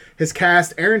 Sony has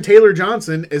cast Aaron Taylor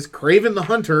Johnson as Kraven the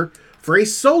Hunter for a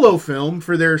solo film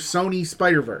for their Sony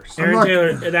Spider-Verse. Aaron not-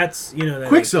 Taylor, that's, you know, that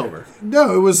Quicksilver.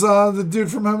 No, it was the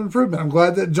dude from Home Improvement. I'm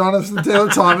glad that Jonathan Taylor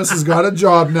Thomas has got a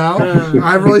job now.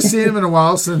 I haven't really seen him in a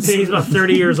while since. He's about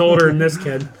 30 years older than this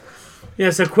kid. Yeah,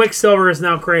 so Quicksilver is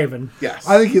now Kraven. Yes.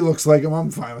 I think he looks like him. I'm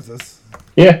fine with this.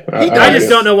 Yeah. I just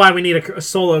don't know why we need a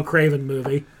solo Kraven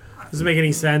movie. Doesn't make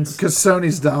any sense. Because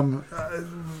Sony's dumb.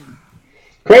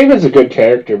 Kraven's a good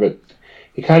character, but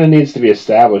he kind of needs to be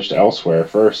established elsewhere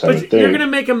first, I would But think. you're going to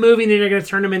make a movie and then you're going to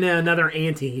turn him into another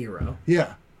anti-hero.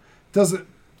 Yeah. Doesn't.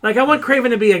 Like, I want Kraven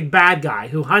to be a bad guy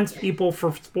who hunts people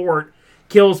for sport,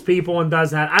 kills people, and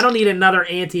does that. I don't need another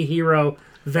anti-hero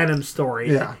Venom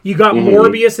story. Yeah. You got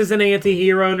Morbius as an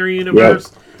anti-hero in our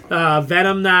universe. Yep.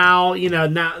 Venom now.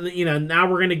 Now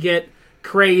we're gonna get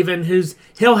Kraven,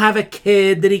 he'll have a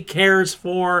kid that he cares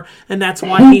for, and that's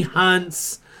why he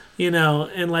hunts.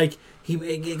 And like he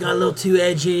got a little too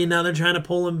edgy. Now they're trying to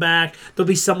pull him back. There'll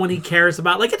be someone he cares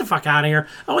about. Like, get the fuck out of here.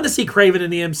 I want to see Kraven in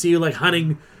the MCU, like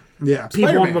hunting Yeah.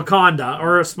 people in Spider-Man. Wakanda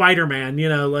or a Spider-Man.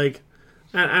 Like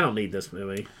I don't need this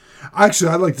movie. Actually,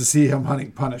 I'd like to see him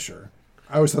hunting Punisher.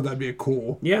 I always thought that'd be a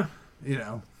cool, Yeah,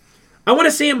 I I want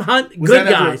to see him hunt Was good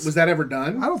that ever- guys. was that ever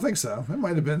done? don't think so. It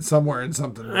might have been somewhere in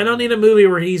something. I don't need a movie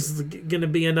where he's going to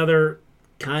be another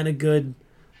kind of good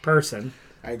person.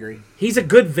 I agree. He's a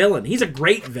good villain. He's a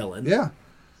great villain. Yeah.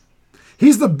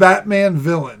 He's the Batman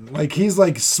villain. Like, he's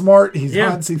like smart. He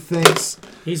Yeah. hunts. He thinks.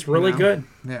 He's really good.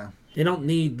 Yeah. They don't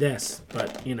need this,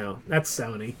 but that's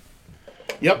Sony.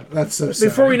 Yep. That's so Before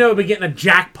sad. we know it, we're getting a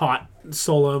Jackpot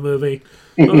solo movie.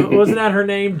 Wasn't that her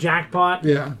name? Jackpot?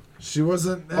 Yeah. She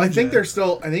wasn't. Well, I think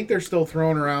MJ. they're still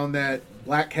throwing around that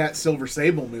Black Cat Silver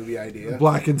Sable movie idea.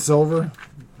 Black and Silver.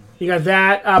 You got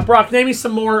that. Brock, name me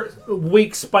some more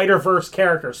weak Spider-Verse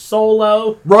characters.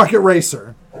 Solo. Rocket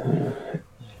Racer.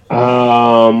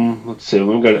 Let's see.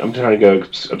 I'm trying to go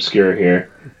obscure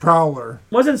here. Prowler.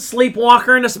 Wasn't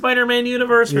Sleepwalker in the Spider-Man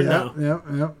universe or no?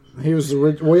 Yeah. He was the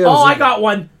original. Well, Oh, I got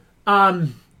one.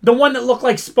 The one that looked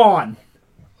like Spawn.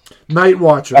 Night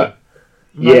Watcher.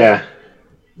 Yeah.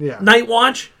 Yeah, Night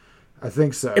Watch. I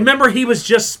think so. Remember, he was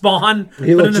just Spawn, but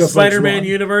looked in the just like Spider-Man Spawn.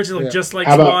 universe, he looked Yeah. just like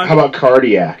How Spawn. about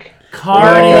Cardiac?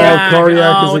 Cardiac?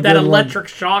 Cardiac is a with that good one. electric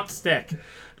shock stick.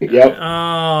 Yep.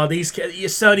 Oh,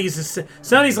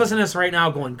 Sony's listening to us right now,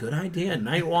 going, "Good idea,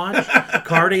 Night Watch,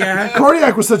 Cardiac."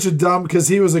 Cardiac was such a dumb because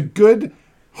he was a good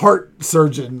heart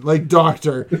surgeon, like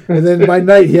doctor, and then by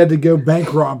night he had to go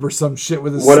bank rob or some shit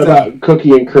with his. What staff. about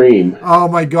Cookie and Cream? Oh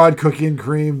my God, Cookie and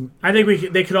Cream. I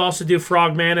think they could also do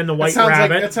Frogman and the White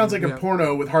Rabbit. That sounds like a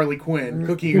porno with Harley Quinn,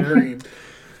 Cookie and Cream.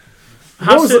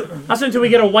 How soon do we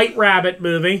get a White Rabbit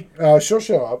movie? She'll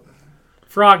show up.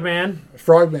 Frogman.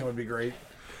 Frogman would be great.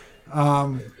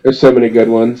 There's so many good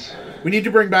ones. We need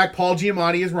to bring back Paul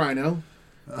Giamatti as Rhino.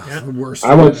 The worst.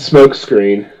 I want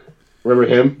Smokescreen. Remember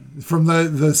him? From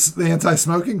the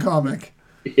anti-smoking comic.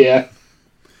 Yeah.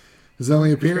 His only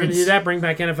We're gonna appearance. do that. Bring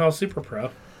back NFL Super Pro.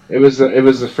 It was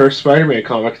the first Spider-Man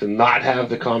comic to not have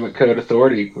the Comic Code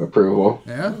Authority approval,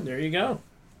 Yeah. There you go.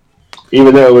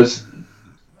 even though it was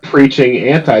preaching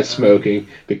anti-smoking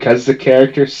because the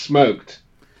character smoked.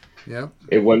 Yep.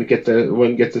 It wouldn't get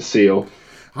the seal.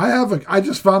 I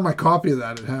just found my copy of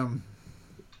that at home.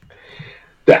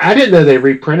 I didn't know they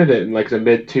reprinted it in like the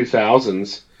mid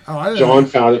 2000s. Oh, I didn't. John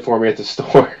found it for me at the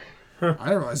store. I didn't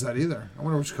realize that either. I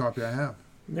wonder which copy I have.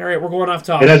 All right, we're going off It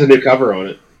topic. has a new cover on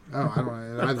it. Oh, I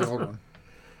don't know. I have the old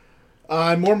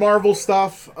one. More Marvel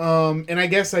stuff, and I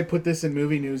guess I put this in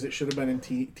movie news. It should have been in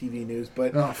TV news,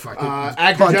 but Oh, fuck it.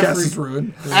 actor Podcast is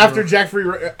ruined. actor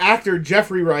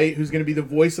Jeffrey Wright, who's going to be the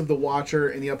voice of the Watcher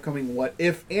in the upcoming What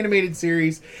If animated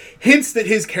series, hints that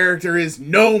his character is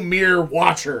no mere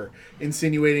Watcher,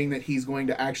 insinuating that he's going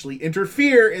to actually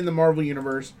interfere in the Marvel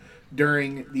universe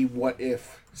during the What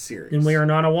If series. And we are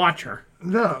not a watcher.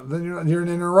 No, then you're an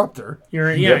interrupter. You're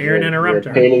an You're a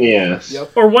interrupter. pain in the ass.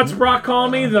 Yep. Or what's Brock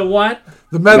calling me? The what?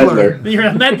 The meddler. Meddler. You're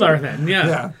a meddler then.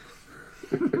 Yeah.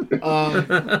 Yeah.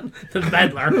 The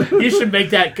meddler. You should make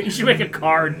that. You should make a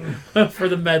card for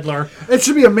the meddler. It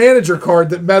should be a manager card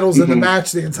that meddles in the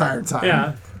match the entire time.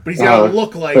 Yeah. But he's got to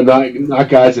look like... but not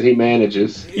guys that he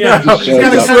manages. Yeah. No, Just he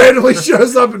shows just up. randomly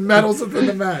shows up and meddles within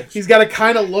the match. He's got to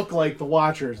kind of look like the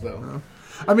Watchers, though.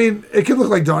 I mean, it could look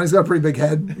like Donnie's got a pretty big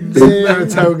head. And a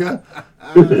toga.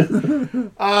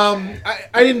 I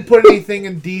didn't put anything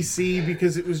in DC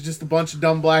because it was just a bunch of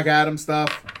dumb Black Adam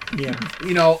stuff. Yeah.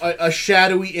 You know, a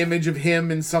shadowy image of him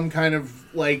in some kind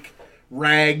of, like,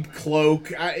 ragged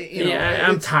cloak.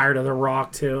 I'm tired of The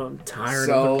Rock, too. I'm tired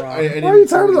of The Rock. Why are you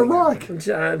tired of The Rock? I'm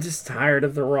just tired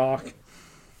of The Rock.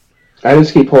 I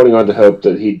just keep holding on to hope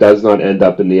that he does not end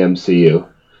up in the MCU.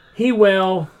 He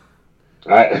will.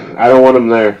 I don't want him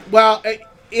there. Well,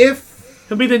 if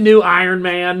He'll be the new Iron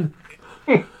Man.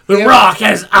 The Rock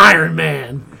as Iron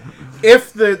Man.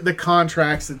 the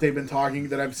contracts that they've been talking,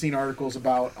 that I've seen articles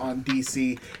about on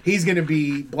DC, he's going to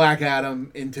be Black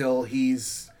Adam until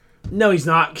he's... No, he's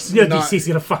not. Because Not- DC's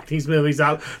going to fuck these movies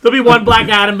out. There'll be one Black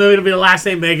Adam movie. It'll be the last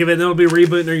they make of it. And then it'll be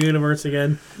rebooting their universe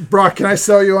again. Brock, can I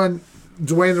sell you on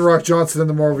Dwayne The Rock Johnson in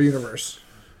the Marvel Universe?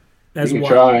 As You can what?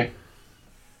 try.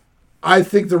 I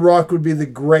think The Rock would be the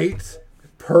great,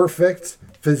 perfect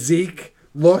physique,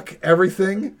 look,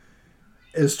 everything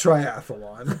is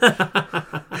triathlon.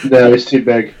 No, he's too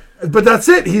big. But that's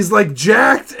it. He's like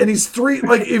jacked and he's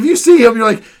like, if you see him, you're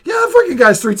like, yeah, that fucking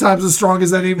guy's 3 times as strong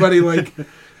as anybody. Like,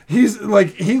 he's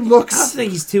like, he I don't looks.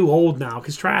 think he's too old now.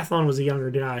 Because triathlon was a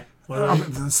younger guy. Well,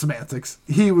 The semantics.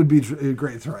 He would be a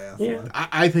great triathlon. yeah.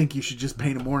 I think you should just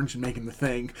paint him orange and make him the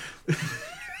Thing.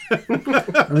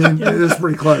 I mean, it is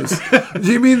pretty close. Do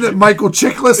you mean that Michael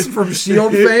Chiklis from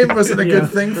Shield fame wasn't a Yeah. good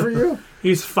thing for you?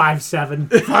 He's 5'7".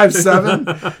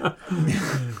 5'7"?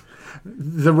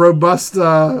 The robust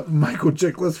Michael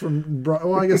Chiklis from...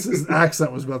 Well, I guess his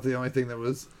accent was about the only thing that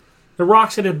was... The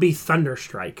Rock's going to be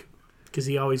Thunderstrike. Because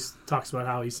he always talks about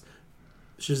how he's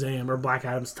Shazam or Black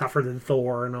Adam's tougher than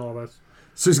Thor and all this.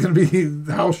 So he's going to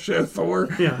be House Show Thor.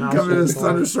 Yeah, House coming Show as Thor.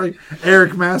 Thunderstrike.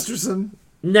 Eric Masterson.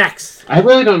 Next. I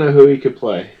really don't know who he could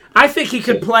play. I think he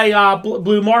could play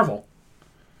Blue Marvel.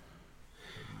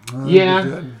 Yeah.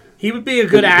 Good. He would be a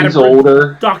good Adam. He's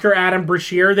older. Dr. Adam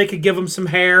Brashear. They could give him some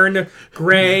hair and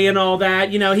gray and all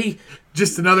that. You know, he...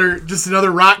 Just another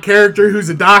Rock character who's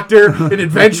a doctor, an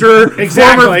adventurer,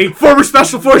 Exactly. former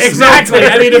Special Forces. Exactly.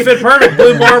 I mean, if it perfect.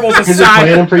 Blue Marvel's a He's been playing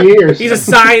him scientist. for years. He's a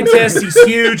scientist. He's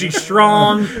huge. He's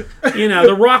strong. You know,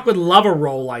 The Rock would love a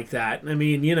role like that. I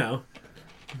mean, you know.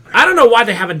 I don't know why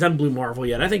they haven't done Blue Marvel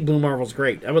yet. I think Blue Marvel's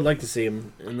great. I would like to see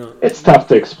him. It's tough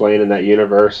to explain in that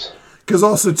universe. Because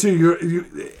also, too,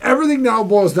 everything now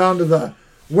boils down to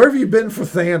where have you been for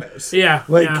Thanos? Yeah.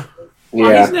 Like, yeah.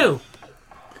 Oh, he's new.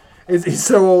 He's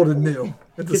so old and new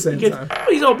at the same time. Well,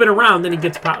 he's all been around, then he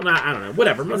gets pop. I don't know.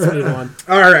 Whatever. Let's move on.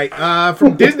 All right.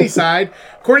 From Disney side,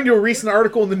 according to a recent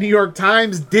article in the New York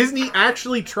Times, Disney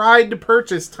actually tried to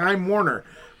purchase Time Warner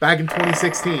back in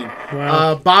 2016.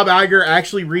 Wow. Bob Iger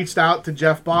actually reached out to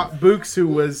Jeff Books, who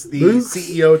was the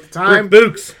CEO at the time,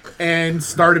 Books, and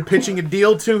started pitching a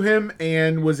deal to him,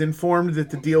 and was informed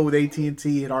that the deal with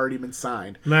AT&T had already been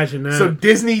signed. Imagine that. So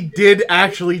Disney did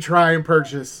actually try and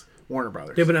purchase Warner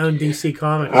Brothers. They would own DC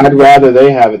Comics. I'd rather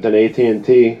they have it than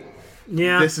AT&T.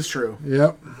 Yeah. This is true.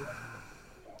 Yep.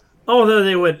 Although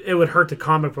it would hurt the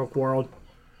comic book world.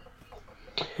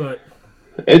 But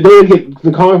And they would get,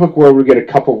 the comic book world would get a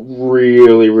couple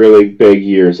really, really big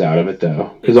years out of it,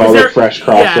 though, because all the fresh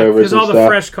crossovers and all the stuff.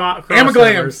 fresh crossovers.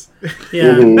 Amaglams.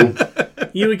 Yeah. Mm-hmm.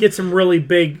 You would get some really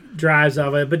big drives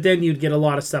of it, but then you'd get a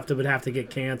lot of stuff that would have to get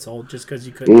canceled just because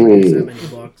you couldn't produce that many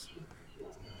books.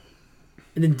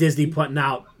 And then Disney putting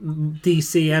out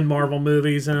DC and Marvel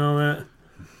movies and all that.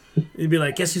 You'd be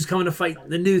like, guess who's coming to fight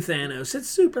the new Thanos? It's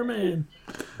Superman.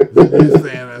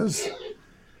 Thanos.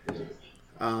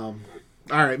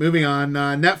 All right, moving on.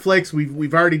 Netflix,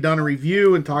 we've already done a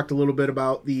review and talked a little bit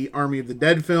about the Army of the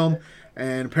Dead film.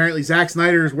 And apparently Zack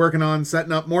Snyder is working on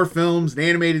setting up more films, an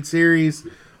animated series,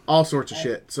 all sorts of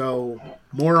shit. So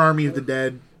more Army of the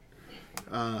Dead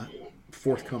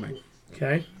forthcoming.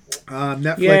 Okay.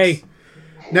 Netflix. Yay.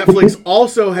 Netflix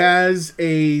also has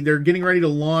they're getting ready to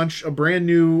launch a brand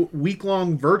new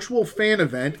week-long virtual fan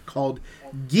event called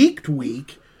Geeked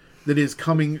Week that is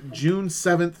coming June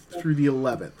 7th through the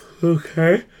 11th.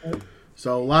 Okay.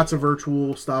 So lots of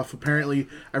virtual stuff. Apparently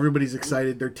everybody's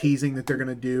excited. They're teasing that they're going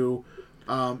to do,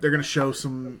 they're going to show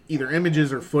some either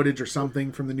images or footage or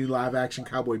something from the new live-action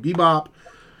Cowboy Bebop.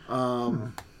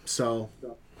 So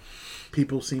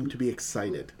people seem to be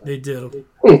excited. They do.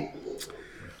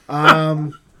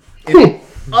 In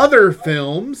other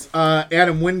films,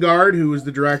 Adam Wingard, who was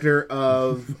the director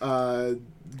of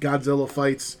Godzilla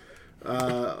Fights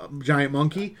Giant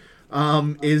Monkey,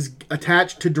 is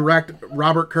attached to direct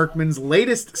Robert Kirkman's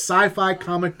latest sci-fi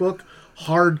comic book,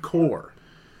 Hardcore.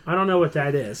 I don't know what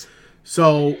that is.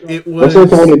 So it was...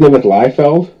 What's that something to do with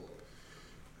Liefeld?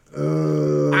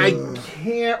 I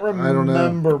can't don't know.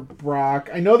 remember, Brock.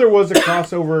 I know there was a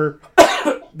crossover...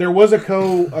 There was a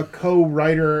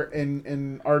co-writer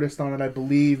and artist on it, I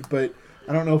believe, but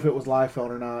I don't know if it was Liefeld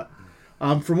or not.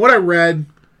 From what I read,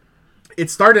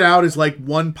 it started out as like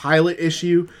one pilot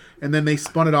issue, and then they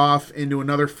spun it off into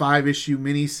another 5-issue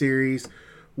miniseries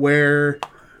where,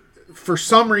 for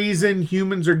some reason,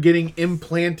 humans are getting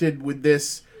implanted with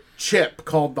this chip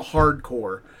called the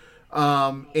Hardcore.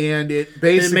 And it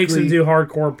basically... It makes them do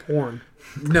hardcore porn.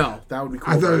 No, that would be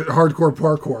cool. I thought hardcore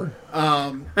parkour.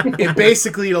 It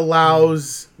basically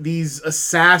allows these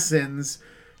assassins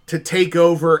to take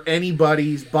over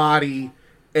anybody's body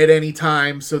at any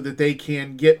time so that they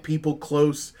can get people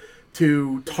close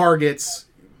to targets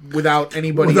without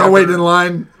anybody waiting in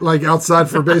line, like outside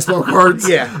for baseball cards.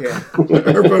 Yeah.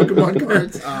 Or Pokemon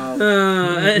cards.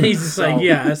 And he's just like,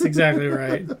 yeah, that's exactly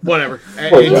right. Whatever.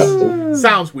 Poor Justin. It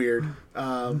sounds weird,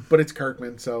 but it's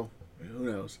Kirkman, so who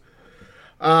knows.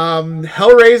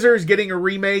 Hellraiser is getting a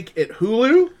remake at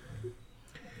Hulu.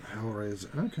 Hellraiser.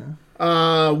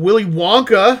 Okay. Willy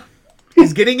Wonka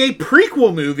is getting a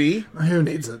prequel movie Who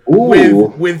needs it?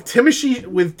 with Timothy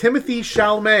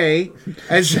Chalamet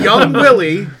as young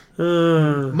Willy.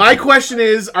 My question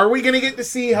is, are we going to get to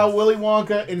see how Willy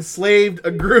Wonka enslaved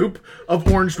a group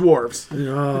of orange dwarves?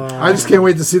 I just can't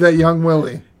wait to see that young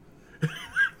Willie.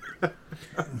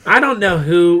 I don't know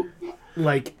who,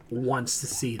 wants to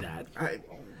see that.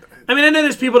 I mean, I know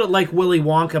there's people that like Willy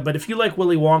Wonka, but if you like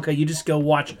Willy Wonka, you just go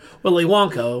watch Willy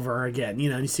Wonka over again. You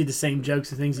know, you see the same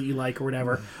jokes and things that you like or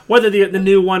whatever. Whether the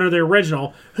new one or the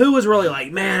original, who was really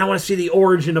like, man, I want to see the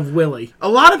origin of Willy. A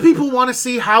lot of people want to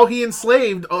see how he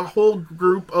enslaved a whole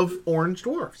group of orange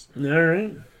dwarves. All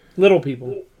right. Little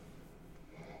people.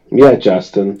 Yeah,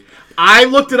 Justin. I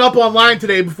looked it up online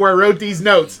today before I wrote these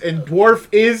notes, and dwarf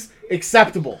is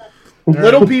acceptable.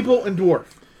 Little people and dwarf.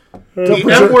 The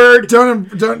M word.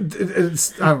 Don't.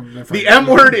 It's. I don't know. The M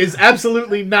word is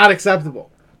absolutely not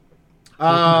acceptable.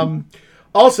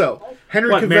 Also,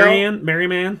 Henry Cavill.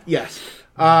 Merryman? Yes.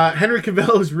 Henry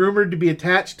Cavill is rumored to be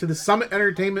attached to the Summit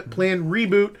Entertainment planned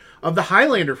reboot of the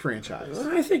Highlander franchise.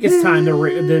 I think it's time to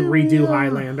redo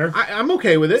Highlander. I'm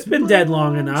okay with it. It's been dead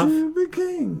long enough. The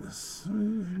Kings.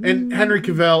 And Henry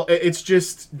Cavill, it's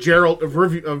just Geralt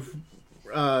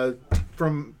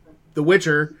from The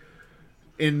Witcher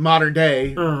in modern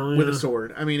day with a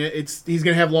sword. I mean, he's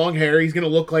gonna have long hair. He's gonna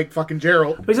look like fucking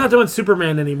Geralt. But he's not doing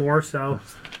Superman anymore, so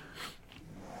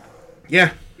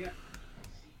Yeah. All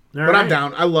But right. I'm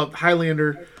down. I loved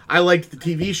Highlander. I liked the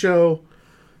TV show.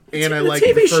 And I The liked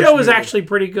TV the first show is movie. actually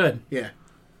pretty good. Yeah.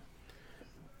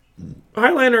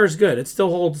 Highlander is good. It still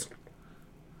holds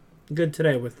good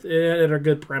today with a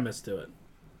good premise to it.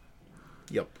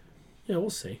 Yep. Yeah, we'll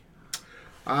see.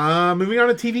 Moving on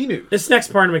to TV news. This next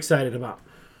part I'm excited about.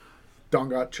 Don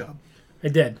got Chubb. I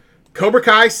did. Cobra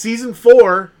Kai Season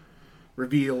 4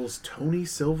 reveals Terry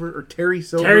Silver. Terry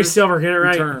Silver, get it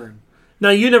right. Return. No,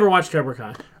 you never watched Cobra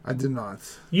Kai. I did not.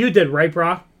 You did, right,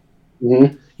 Brock?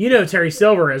 Mm-hmm. You know who Terry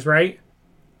Silver is, right?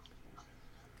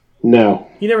 No,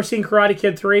 You never seen Karate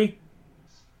Kid 3?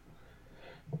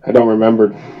 I don't remember.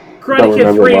 Karate Don't Kid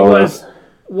remember 3 well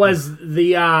was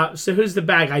the so who's the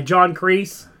bad guy? John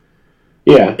Kreese.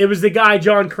 Yeah. It was the guy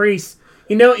John Kreese.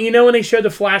 You know when they showed the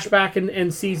flashback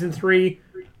in season 3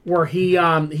 where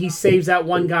he saves that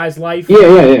one guy's life.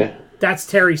 Yeah. That's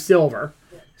Terry Silver.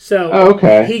 So Oh,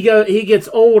 okay. he gets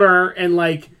older and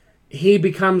like he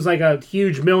becomes like a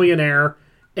huge millionaire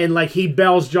and like he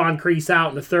bails John Kreese out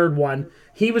in the third one.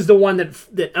 He was the one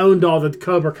that owned all the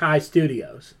Cobra Kai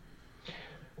studios.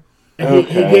 And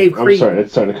he gave I'm Kreese. sorry,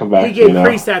 it's starting to come back He to me gave now.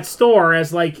 Kreese that store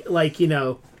as like you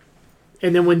know.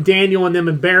 And then when Daniel and them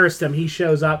embarrassed him, he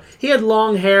shows up. He had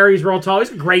long hair. He's real tall. He's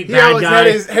a great bad guy.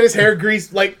 Had his hair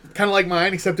greased like kind of like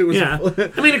mine, except it was. Yeah.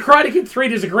 I mean, in Karate Kid 3,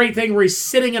 there's a great thing where he's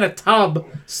sitting in a tub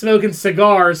smoking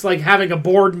cigars, like having a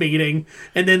board meeting,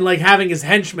 and then like having his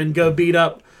henchmen go beat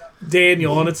up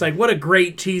Daniel. And it's like, what a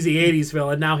great cheesy 80s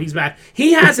villain. Now he's back.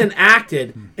 He hasn't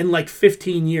acted in like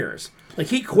 15 years. Like,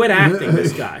 he quit acting,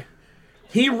 this guy.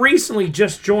 He recently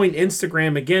just joined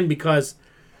Instagram again because,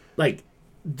 like,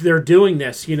 they're doing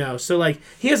this, you know. So, like,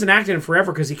 he hasn't acted in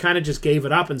forever because he kind of just gave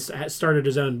it up and started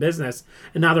his own business.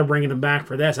 And now they're bringing him back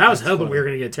for this. I was hoping we were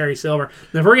going to get Terry Silver.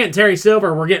 And if we're getting Terry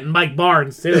Silver, we're getting Mike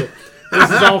Barnes, too. This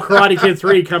is all Karate Kid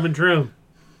 3 coming true.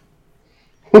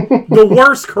 The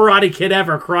worst Karate Kid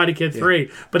ever, Karate Kid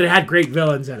 3. But it had great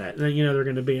villains in it. And, you know, they're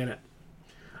going to be in it.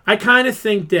 I kind of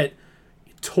think that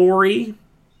Tori,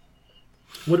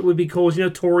 what would be cool is, you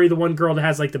know, Tori, the one girl that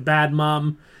has, like, the bad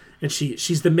mom. And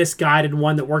she's the misguided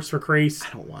one that works for Kreese. I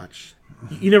don't watch.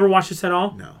 You never watched this at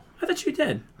all? No, I thought you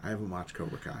did. I haven't watched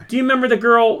Cobra Kai. Do you remember the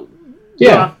girl?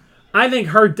 Yeah. I think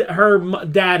her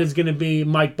dad is going to be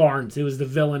Mike Barnes, who was the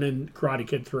villain in Karate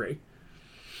Kid 3.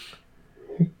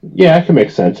 Yeah, that can make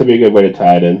sense. That'd be a good way to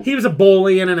tie it in. He was a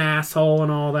bully and an asshole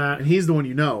and all that. And he's the one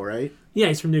you know, right? Yeah,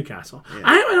 he's from Newcastle.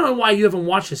 I don't know why you haven't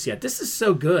watched this yet. This is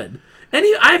so good.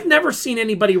 I've never seen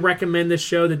anybody recommend this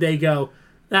show that they go,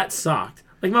 that sucked.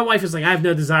 Like, my wife is like, I have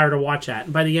no desire to watch that.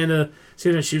 And by the end of the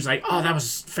season, she was like, oh, that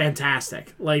was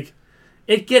fantastic. Like,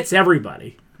 it gets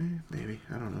everybody. Maybe.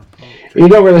 I don't know. You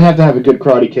don't really have to have a good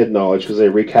Karate Kid knowledge because they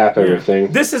recap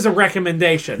everything. This is a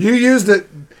recommendation. You used it.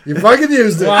 You fucking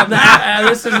used it. Well,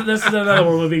 this is another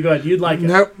one that would be good. You'd like it.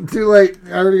 Nope, too late.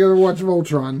 I already got to watch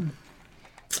Voltron.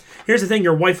 Here's the thing.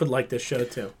 Your wife would like this show,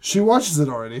 too. She watches it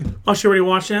already. Oh, she already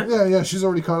watched it? Yeah, she's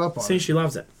already caught up on See, it. she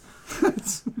loves it.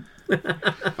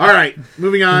 All right,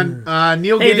 moving on.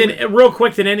 Neil Gaiman. Real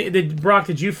quick, Brock,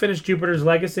 did you finish Jupiter's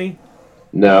Legacy?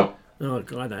 No. Oh,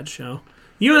 God, that show.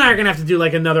 You and I are going to have to do,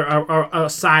 like, another a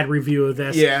side review of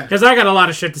this. Yeah. Because I got a lot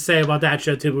of shit to say about that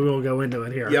show, too, but we won't go into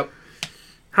it here. Yep.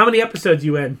 How many episodes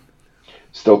you in?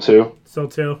 Still 2. Still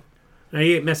 2? Now,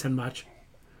 you ain't missing much.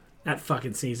 That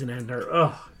fucking season ender.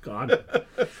 Oh, God.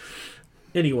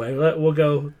 Anyway, we'll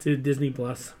go to Disney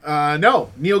Plus.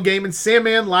 No. Neil Gaiman's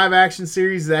Sandman live-action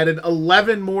series added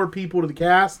 11 more people to the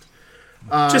cast.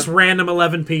 Just random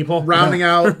 11 people. Rounding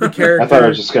out the character. I thought it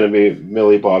was just going to be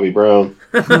Millie Bobby Brown.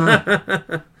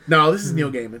 No, this is Neil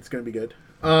Gaiman. It's going to be good.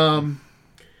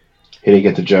 He didn't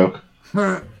get the joke.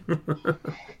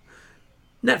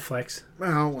 Netflix.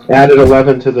 Oh, Added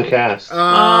 11 to the cast.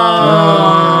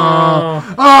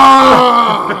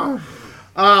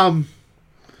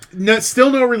 No, still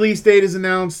no release date is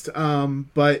announced,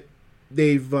 but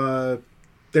they've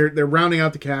they're rounding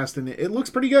out the cast and it looks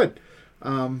pretty good.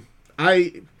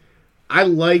 I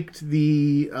liked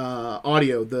the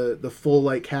audio, the full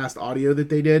like cast audio that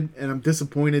they did, and I'm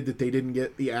disappointed that they didn't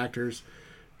get the actors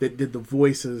that did the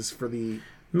voices for the.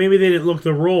 Maybe they didn't look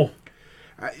the role.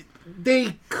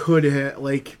 They could have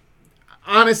like.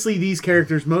 Honestly,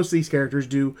 most of these characters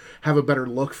do have a better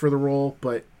look for the role,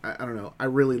 but I don't know. I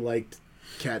really liked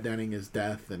Kat Denning as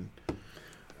Death, and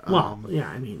Well, yeah,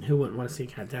 I mean, who wouldn't want to see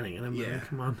Kat Denning in a movie? Yeah.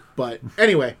 Come on. But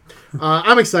anyway,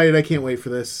 I'm excited. I can't wait for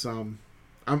this.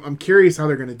 I'm curious how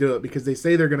they're going to do it because they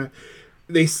say they're going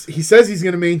to. He says he's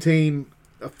going to maintain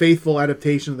a faithful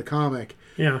adaptation of the comic,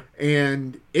 Yeah.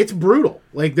 and it's brutal.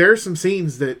 Like there's some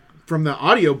scenes that from the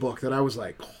audiobook that I was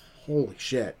like, holy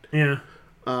shit. Yeah.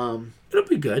 It'll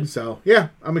be good. So yeah,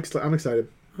 I'm excited.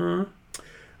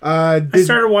 I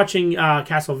started watching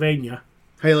Castlevania.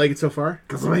 How you like it so far?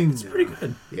 It's pretty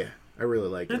good. Yeah, I really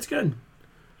like it. It's good.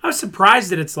 I was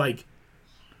surprised that it's like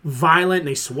violent and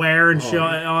they swear and show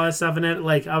all that stuff in it.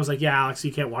 Like I was like, yeah, Alex,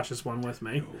 you can't watch this one with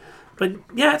me. But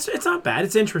yeah, it's not bad.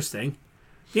 It's interesting.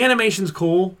 The animation's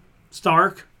cool. It's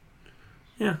dark.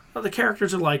 Yeah, well, the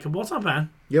characters are likable. It's not bad.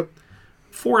 Yep.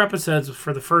 4 episodes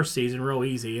for the first season, real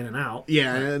easy, in and out.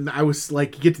 Yeah, and I was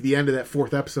like, you get to the end of that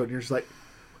 4th episode, and you're just like,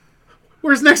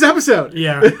 where's the next episode?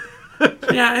 Yeah.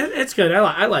 Yeah, it's good.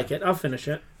 I like it. I'll finish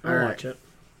it. I'll watch it.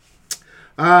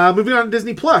 Moving on to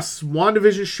Disney Plus.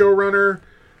 WandaVision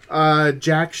showrunner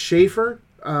Jack Schaefer.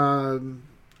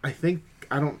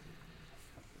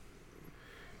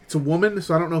 It's a woman,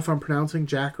 so I don't know if I'm pronouncing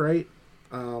Jack right.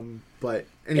 But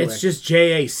anyway. It's just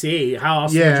JAC. How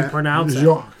else would you pronounce it?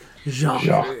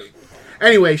 Jacques.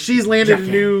 Anyway, she's landed a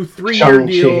new 3-year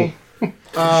deal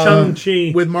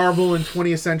Shang-Chi with Marvel and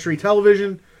 20th Century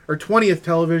Television, or 20th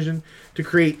Television, to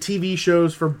create TV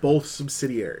shows for both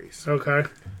subsidiaries. Okay.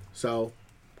 So,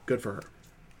 good for her.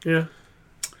 Yeah.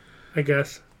 I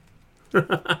guess.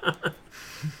 Christopher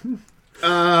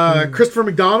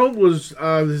McDonald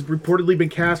has reportedly been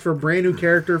cast for a brand new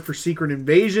character for Secret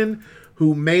Invasion,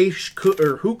 who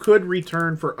could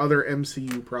return for other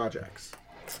MCU projects.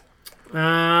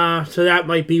 So that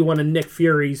might be one of Nick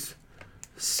Fury's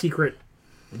Secret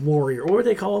Warrior. What were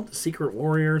they called? Secret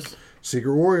Warriors?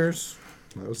 Secret Warriors.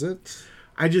 That was it.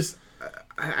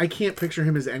 I can't picture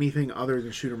him as anything other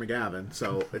than Shooter McGavin,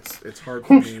 so it's hard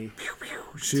for me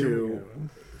to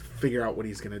figure out what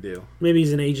he's going to do. Maybe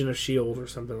he's an agent of S.H.I.E.L.D. or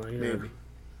something like that. Maybe.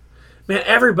 Man,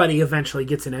 everybody eventually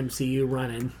gets an MCU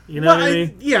running. You know what I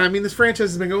mean? Yeah, I mean, this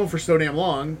franchise has been going for so damn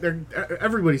long.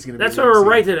 Everybody's going to be That's why we're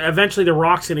right that eventually The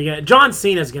Rock's going to get... John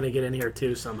Cena's going to get in here,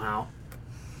 too, somehow.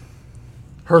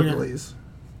 Hercules.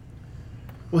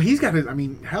 Well, he's got his... I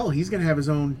mean, hell, he's going to have his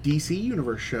own DC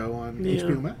Universe show on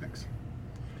HBO Max.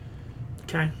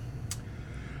 Okay.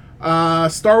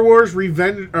 Star Wars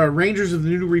Rangers of the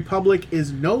New Republic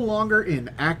is no longer in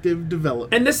active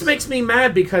development. And this makes me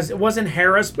mad because it wasn't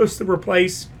Hera supposed to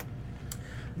replace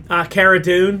Cara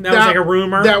Dune? That was like a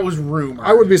rumor? That was rumor.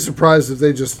 I would be surprised if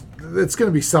they just... It's going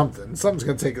to be something. Something's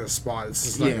going to take a spot. It's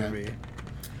just not going to be...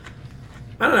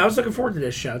 I don't know. I was looking forward to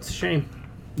this show. It's a shame.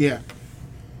 Yeah.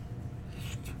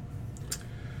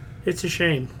 It's a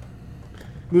shame.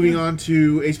 Moving on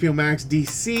to HBO Max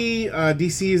DC.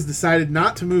 DC has decided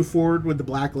not to move forward with the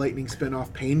Black Lightning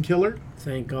spinoff Painkiller.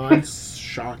 Thank God.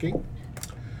 Shocking.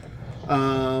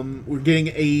 We're getting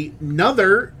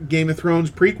another Game of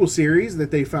Thrones prequel series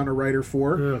that they found a writer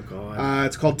for. Oh, God.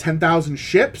 It's called 10,000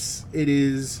 Ships. It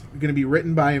is going to be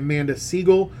written by Amanda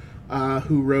Siegel,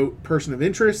 who wrote Person of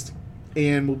Interest,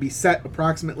 and will be set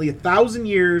approximately 1,000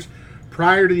 years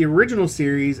prior to the original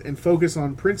series and focus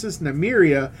on Princess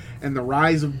Nymeria and the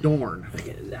rise of Dorne.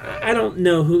 I don't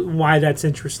know why that's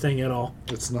interesting at all.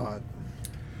 It's not.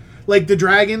 Like the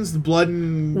dragons, the blood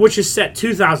and... Which is set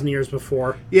 2,000 years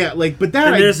before. Yeah, like, but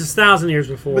that... And this is 1,000 years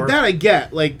before. But that I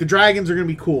get. Like, the dragons are going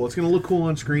to be cool. It's going to look cool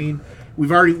on screen.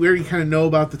 We already kind of know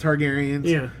about the Targaryens.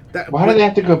 Yeah. Why do they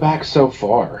have to go back so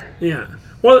far? Yeah.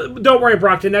 Well, don't worry,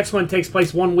 Brock. The next one takes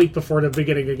place 1 week before the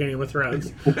beginning of Game of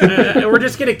Thrones. And we're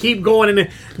just going to keep going.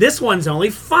 And this one's only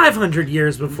 500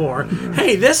 years before.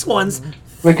 Hey, this one's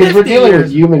because we're dealing with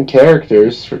human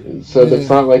characters, so it's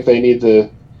not like they need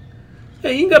to... Yeah,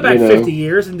 you can go back 50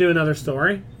 years and do another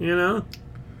story, you know?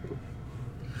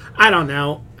 I don't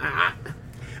know.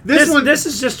 This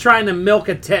is just trying to milk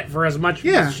a tit for as much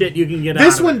shit you can get out of it.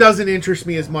 This one doesn't interest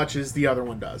me as much as the other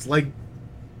one does. Like...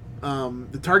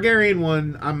 the Targaryen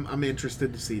one, I'm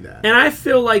interested to see that. And I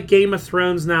feel like Game of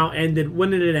Thrones now ended.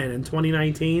 When did it end? In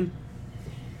 2019?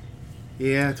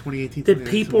 Yeah, 2018. That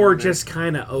people are just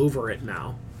kind of over it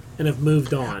now and have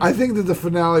moved on. I think that the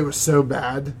finale was so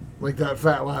bad, like that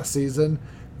fat last season,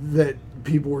 that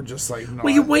people were just like, no.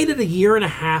 Well, you waited 1.5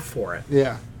 years for it.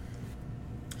 Yeah.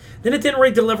 Then it didn't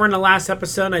really deliver in the last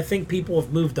episode, and I think people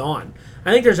have moved on.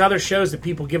 I think there's other shows that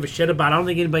people give a shit about. I don't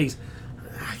think anybody's...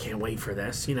 I can't wait for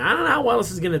this. You know, I don't know how well this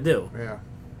is going to do. Yeah.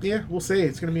 Yeah, we'll see.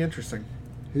 It's going to be interesting.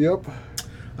 Yep.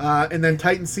 And then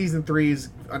Titan Season 3's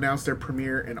announced their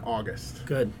premiere in August.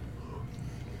 Good.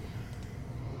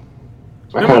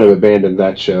 I kind of abandoned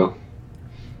that show.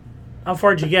 How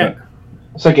far did you get?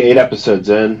 It's like 8 episodes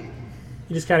in.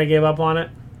 You just kind of gave up on it?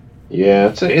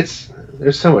 Yeah, it's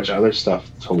there's so much other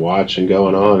stuff to watch and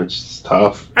going on. It's just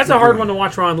tough. That's a hard one to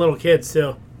watch around little kids,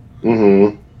 too.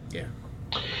 Mm-hmm. Yeah.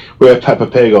 We have Peppa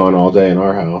Pig on all day in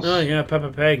our house. Oh, yeah, Peppa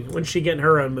Pig. When's she getting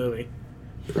her own movie?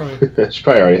 She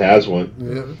probably already has one.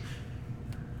 Yeah.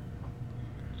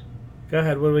 Go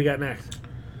ahead. What do we got next?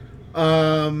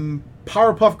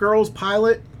 Powerpuff Girls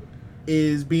pilot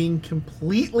is being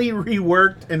completely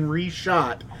reworked and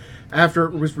reshot after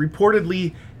it was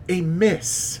reportedly a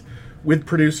miss with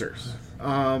producers.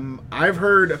 I've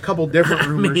heard a couple different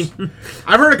rumors.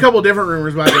 I've heard a couple different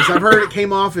rumors about this. I've heard it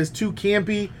came off as too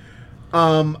campy.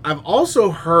 I've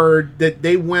also heard that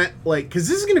they went like, because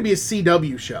this is going to be a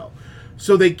CW show,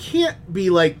 so they can't be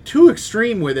like too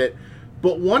extreme with it.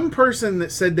 But one person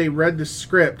that said they read the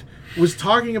script was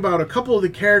talking about a couple of the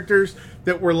characters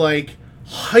that were like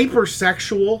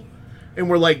hypersexual and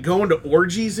were like going to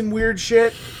orgies and weird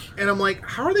shit. And I'm like,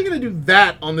 how are they going to do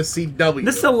that on the CW?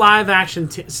 This is a live-action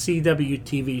CW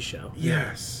TV show.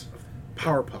 Yes.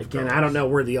 Powerpuff Again, Girls. I don't know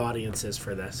where the audience is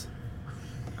for this.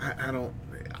 I don't...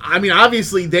 I mean,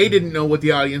 obviously, they didn't know what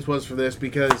the audience was for this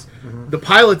because the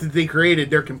pilot that they created,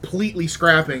 they're completely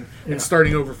scrapping and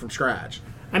starting over from scratch.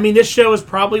 I mean, this show is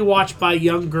probably watched by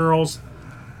young girls.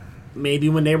 Maybe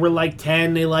when they were like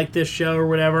 10, they liked this show or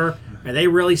whatever. Are they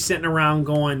really sitting around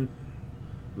going,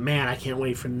 man, I can't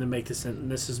wait for them to make this,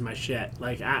 and this is my shit.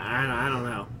 Like, I don't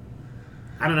know.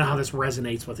 I don't know how this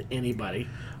resonates with anybody.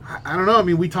 I don't know. I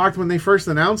mean, we talked when they first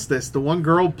announced this. The one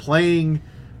girl playing,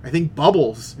 I think,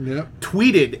 Bubbles,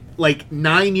 tweeted like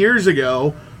 9 years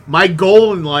ago, my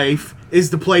goal in life is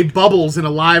to play Bubbles in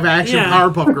a live-action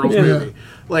Powerpuff Girls movie.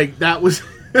 Like, that was...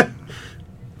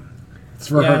 It's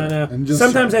for her. I know. And just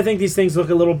sometimes I think these things look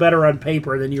a little better on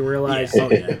paper than you realize.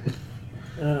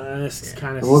 This is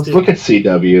kind of Let's look at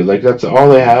CW. Like, that's all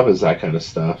they have is that kind of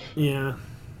stuff. Yeah.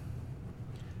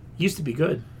 Used to be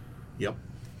good. Yep.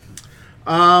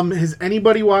 Has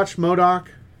anybody watched MODOK?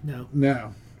 No.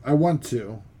 No. I want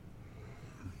to.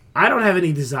 I don't have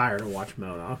any desire to watch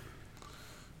MODOK.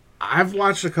 I've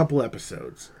watched a couple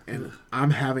episodes, and I'm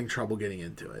having trouble getting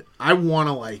into it. I want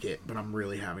to like it, but I'm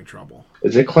really having trouble.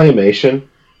 Is it claymation?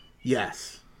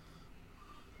 Yes.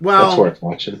 Well, that's worth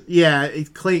watching. Yeah,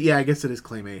 I guess it is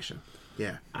claymation.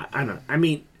 Yeah. I don't know. I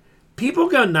mean, people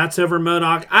go nuts over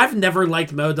MODOK. I've never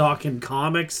liked MODOK in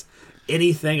comics.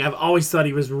 Anything. I've always thought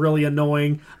he was really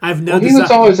annoying. He was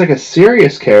always like a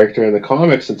serious character in the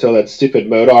comics until that stupid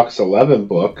MODOK's 11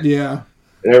 book. Yeah.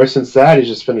 And ever since that, he's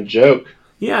just been a joke.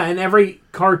 Yeah, and every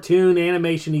cartoon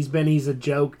animation he's a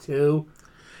joke too.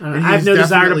 I have no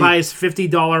desire to buy his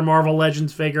 $50 Marvel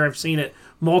Legends figure. I've seen it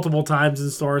multiple times in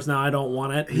stores now. I don't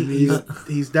want it.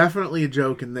 He's definitely a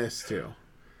joke in this too.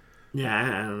 Yeah,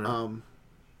 I don't know.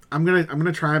 I'm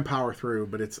gonna try and power through,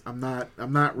 but I'm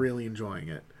not really enjoying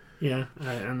it. Yeah,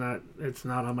 I'm not. It's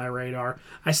not on my radar.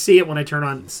 I see it when I turn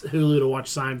on Hulu to watch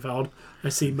Seinfeld. I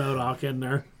see MODOK in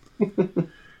there.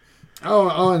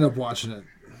 I'll end up watching it.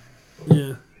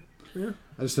 Yeah.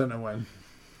 I just don't know when.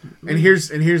 And here's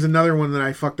another one that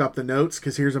I fucked up the notes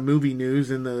because here's a movie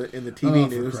news in the TV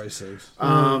news. For Christ's sakes.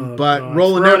 But God.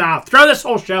 Roland Throw it out. Throw this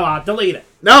whole show out. Delete it.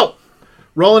 No.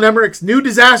 Roland Emmerich's new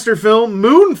disaster film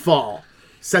Moonfall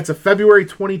sets a February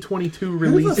 2022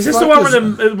 release. Is this the one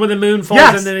where the moon falls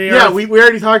yes. into the earth? Yeah, we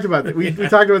already talked about that. We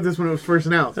talked about this when it was first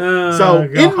announced. So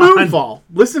in Moonfall,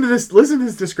 listen to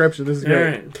this description. This is great.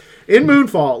 Right. In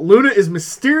Moonfall, Luna is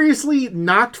mysteriously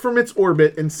knocked from its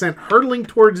orbit and sent hurtling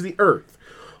towards the Earth.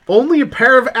 Only a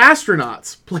pair of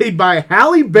astronauts, played by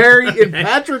Halle Berry and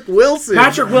Patrick Wilson.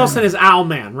 Patrick Wilson is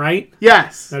Owlman, right?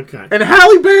 Yes. Okay. And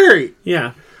Halle Berry.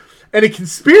 Yeah. And a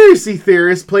conspiracy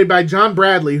theorist, played by John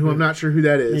Bradley, who I'm not sure who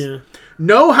that is,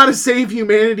 know how to save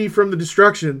humanity from the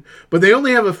destruction, but they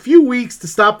only have a few weeks to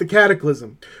stop the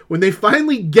cataclysm. When they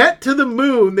finally get to the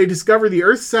moon, they discover the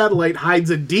Earth's satellite hides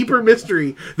a deeper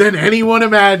mystery than anyone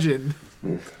imagined.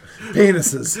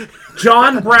 Penises.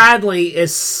 John Bradley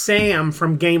is Sam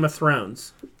from Game of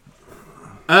Thrones.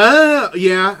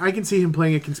 Yeah, I can see him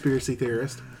playing a conspiracy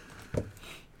theorist.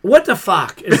 What the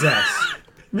fuck is this?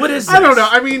 What is this? I don't know.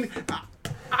 I mean,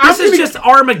 this is just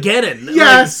Armageddon.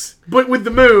 Yes, but with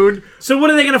the moon. So what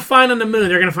are they going to find on the moon?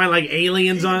 They're going to find like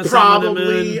aliens on the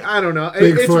moon? I don't know.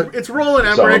 It's Roland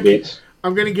Emmerich.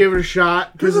 I'm going to give it a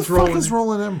shot because it's Roland. Who the fuck is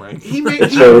Roland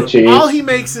Emmerich? All he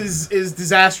makes is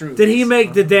disaster movies. Did he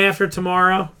make The Day After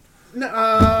Tomorrow?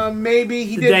 Maybe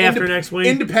he did. The Day After Next Week.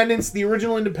 Independence. The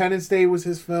original Independence Day was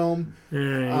his film.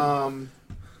 Right.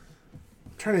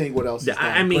 Trying to think what else.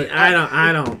 I mean,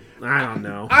 I don't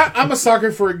know. I'm a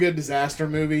sucker for a good disaster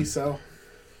movie. So.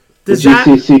 Did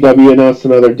you see CW announce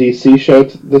another DC show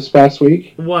this past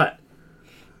week? What?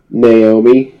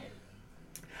 Naomi.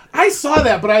 I saw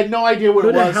that, but I had no idea what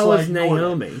it was. Who the hell is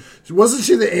Naomi? Wasn't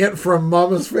she the aunt from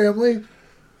Mama's Family?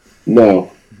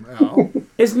 No.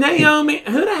 Is Naomi...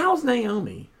 Who the hell's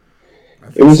Naomi?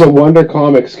 It was a Wonder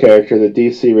Comics character that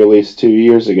DC released 3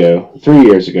 years ago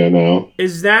now.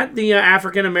 Is that the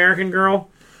African-American girl?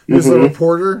 He was a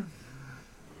reporter.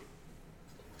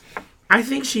 I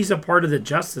think she's a part of the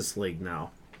Justice League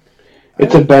now.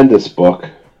 It's a Bendis book.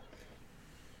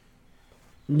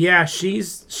 Yeah,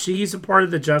 she's a part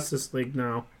of the Justice League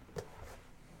now.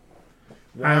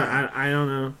 I don't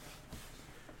know.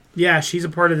 Yeah, she's a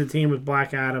part of the team with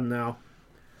Black Adam now.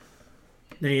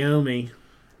 Naomi.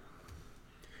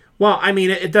 Well, I mean,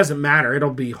 it doesn't matter.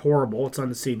 It'll be horrible. It's on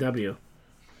the CW.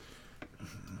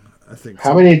 I think.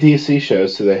 How many DC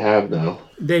shows do they have now?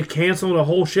 They've canceled a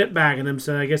whole shit bag of them,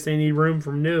 so I guess they need room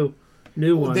for new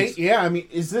ones. I mean,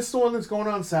 is this the one that's going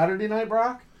on Saturday night,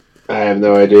 Brock? I have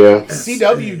no idea.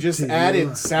 CW just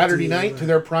added Saturday night to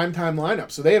their primetime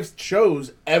lineup, so they have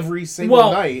shows every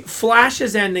single night. Flash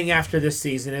is ending after this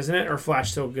season, isn't it? Or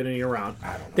Flash still going to be around?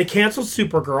 I don't know. They canceled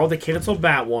Supergirl. They canceled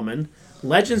Batwoman.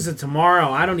 Legends of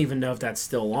Tomorrow, I don't even know if that's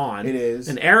still on. It is.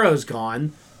 And Arrow's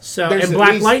gone. And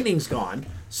Black Lightning's gone.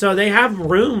 So they have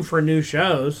room for new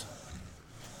shows.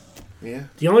 Yeah.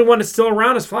 The only one that's still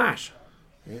around is Flash.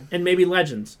 Yeah. And maybe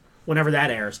Legends, whenever that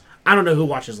airs. I don't know who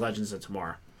watches Legends of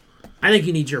Tomorrow. I think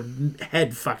you need your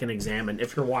head fucking examined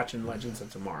if you're watching Legends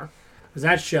of Tomorrow. Because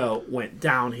that show went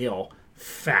downhill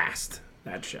fast.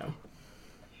 That show.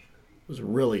 It was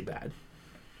really bad.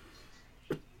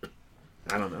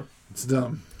 I don't know. It's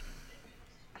dumb.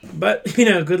 But,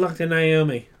 good luck to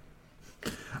Naomi.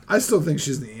 I still think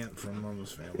she's the aunt from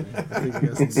Momo's Family. I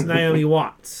think It's Naomi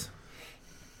Watts.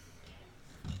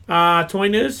 Toy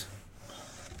news?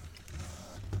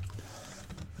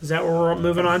 Is that what we're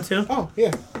moving on to? Oh,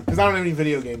 yeah. Because I don't have any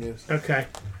video game news. Okay.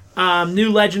 New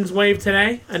Legends Wave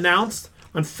today announced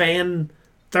on Fan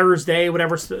Thursday,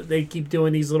 whatever. They keep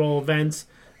doing these little events.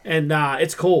 And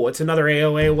it's cool. It's another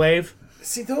AOA wave.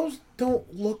 See, those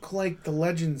don't look like the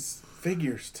Legends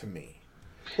figures to me.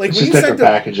 Like It's just different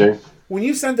packaging. When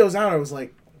you sent those out, I was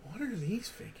like, what are these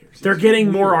figures? They're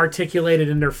getting more articulated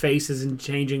in their faces and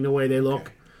changing the way they look.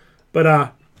 Okay.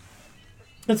 But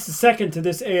it's the second to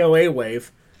this AOA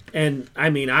wave. And, I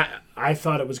mean, I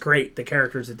thought it was great, the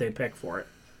characters that they picked for it.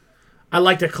 I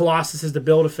like the Colossus as the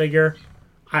Build-A-Figure.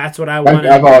 That's what I wanted.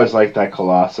 I've always liked that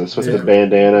Colossus with the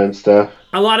bandana and stuff.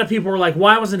 A lot of people were like,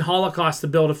 why wasn't Holocaust the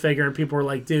Build-A-Figure? And people were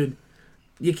like, dude,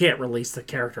 you can't release the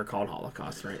character called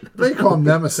Holocaust right now. They call him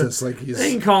Nemesis. They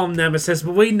can call him Nemesis,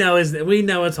 but we know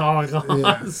it's Holocaust.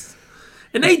 Yeah.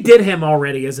 And they did him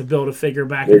already as a Build-A-Figure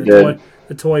back in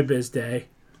the Toy Biz day.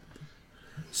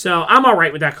 So I'm all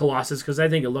right with that Colossus because I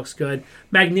think it looks good.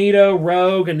 Magneto,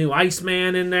 Rogue, a new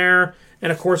Iceman in there. And,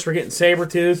 of course, we're getting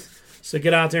Sabretooth. So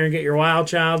get out there and get your Wild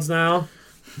Childs now.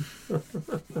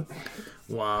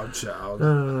 Wild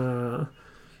Child.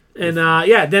 Then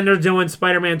they're doing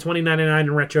Spider-Man 2099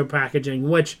 in retro packaging,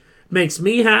 which makes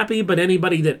me happy, but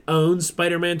anybody that owns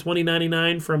Spider-Man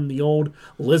 2099 from the old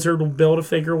Lizard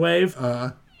Build-A-Figure wave,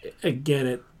 again,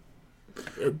 it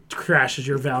crashes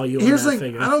your value. Here's the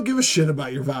thing. I don't give a shit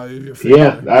about your value of your figure.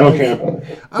 Yeah, I don't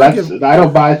care. I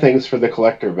don't buy things for the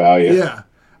collector value. Yeah.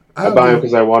 I buy them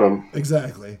because I want them.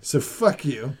 Exactly. So fuck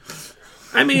you.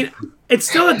 I mean, it's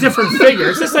still a different figure.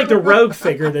 It's just like the Rogue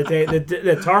figure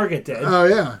that Target did. Oh,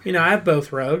 yeah. I have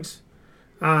both Rogues.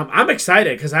 I'm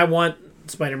excited because I want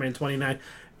Spider-Man 29.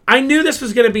 I knew this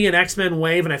was going to be an X-Men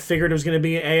wave, and I figured it was going to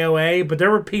be an AOA, but there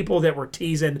were people that were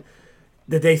teasing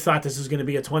that they thought this was going to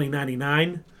be a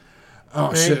 2099. Oh,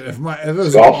 right? Shit. If it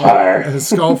was Skullfire.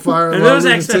 Skullfire. And those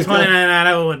X-Men 2099,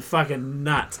 I would have went fucking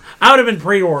nuts. I would have been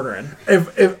pre-ordering.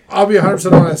 If I'll be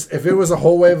 100% honest, if it was a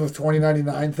whole wave of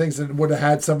 2099 things and would have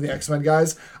had some of the X-Men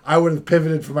guys, I would have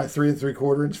pivoted for my 3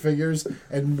 3/4 inch figures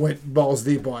and went balls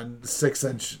deep on 6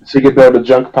 inch. So you could build a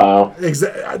junk pile.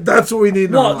 Exactly. That's what we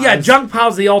need. Well, yeah, junk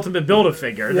pile's the ultimate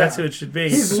Build-A-Figure. Yeah. That's who it should be.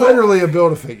 He's literally a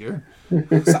Build-A-Figure.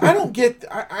 So I don't get.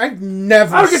 I've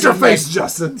never. I don't get your face,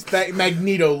 Justin.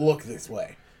 Magneto look this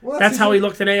way. Well, that's how he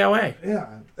looked in AOA. Yeah,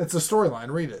 it's a storyline.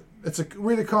 Read it.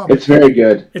 Read a comic. It's very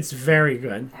good. It's very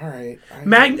good. All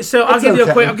right. So I'll give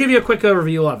you a quick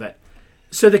overview of it.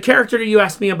 So the character that you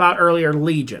asked me about earlier,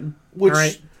 Legion,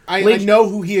 which I know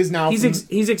who he is now. He's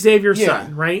Xavier's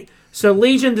son, right? So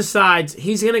Legion decides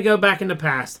he's going to go back in the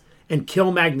past and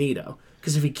kill Magneto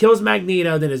because if he kills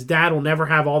Magneto, then his dad will never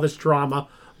have all this drama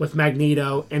with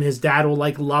Magneto, and his dad will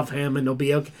love him, and they'll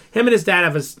be okay. Him and his dad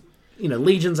have his.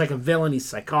 Legion's like a villain. He's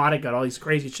psychotic, got all these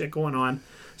crazy shit going on.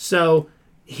 So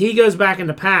he goes back in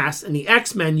the past, and the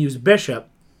X-Men use Bishop,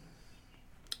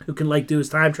 who can do his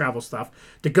time travel stuff,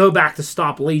 to go back to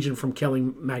stop Legion from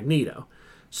killing Magneto.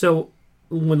 So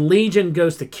when Legion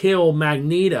goes to kill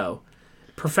Magneto,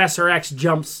 Professor X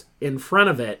jumps in front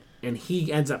of it, and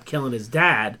he ends up killing his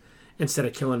dad instead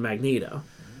of killing Magneto.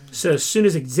 So as soon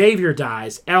as Xavier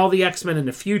dies, all the X-Men in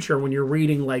the future, when you're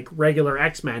reading regular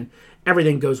X-Men,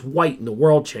 everything goes white and the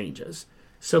world changes.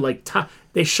 So like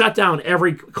they shut down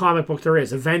every comic book there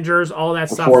is, Avengers, all that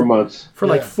stuff. 4 months. For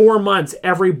like 4 months,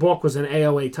 every book was an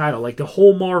AOA title. Like the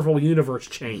whole Marvel universe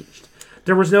changed.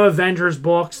 There was no Avengers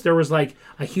books. There was like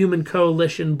a Human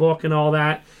Coalition book and all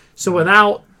that. So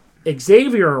without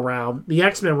Xavier around, the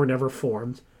X-Men were never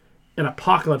formed, and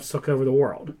Apocalypse took over the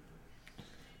world.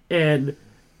 And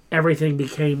everything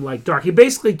became like dark. He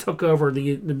basically took over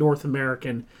the North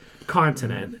American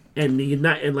continent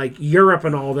and like Europe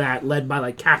and all that, led by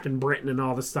like Captain Britain and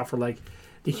all this stuff for like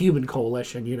the Human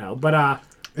Coalition, you know. But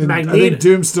Magneto, I think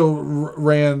Doom still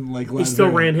ran like he still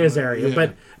ran his area, yeah.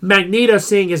 But Magneto,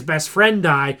 seeing his best friend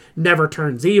die, never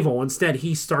turns evil. Instead,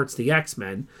 he starts the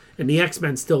X-Men, and the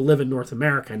X-Men still live in North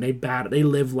America, and they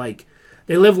live like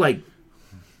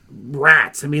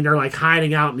rats. I mean, they're like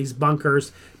hiding out in these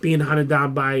bunkers, being hunted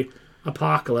down by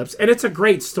Apocalypse, and it's a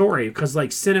great story because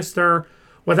like Sinister.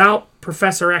 Without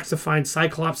Professor X to find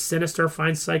Cyclops, Sinister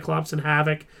finds Cyclops and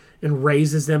Havoc and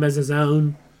raises them as his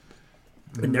own.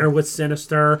 And they're with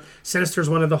Sinister. Sinister's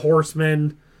one of the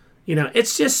Horsemen. You know,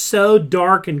 it's just so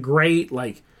dark and great.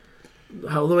 Like,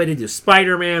 how the way they do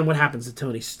Spider-Man, what happens to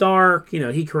Tony Stark. You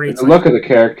know, he creates... The look of the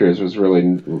characters was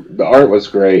really... The art was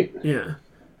great. Yeah.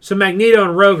 So Magneto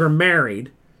and Rogue are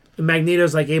married. And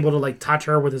Magneto's, like, able to, like, touch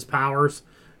her with his powers.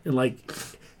 And, like...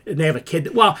 And they have a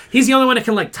kid. Well, he's the only one that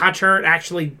can like touch her and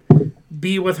actually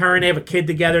be with her. And they have a kid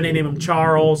together. And they name him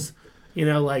Charles. You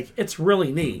know, like it's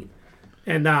really neat.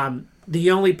 And the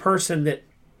only person that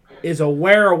is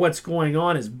aware of what's going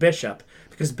on is Bishop,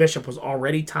 because Bishop was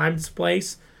already time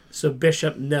displaced. So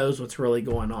Bishop knows what's really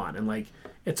going on. And like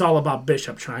it's all about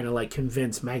Bishop trying to like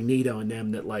convince Magneto and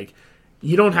them that like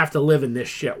you don't have to live in this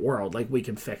shit world. Like we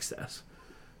can fix this.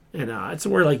 And it's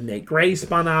where like Nate Gray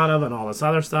spun out of and all this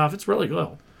other stuff. It's really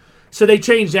cool. So they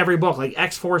changed every book. Like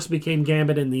X-Force became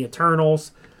Gambit in the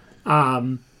Eternals.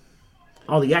 All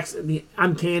the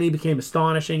Uncanny became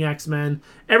Astonishing X-Men.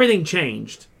 Everything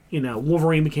changed. You know,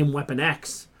 Wolverine became Weapon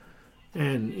X.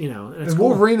 And, you know... And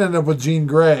Wolverine ended up with Jean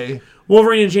Grey.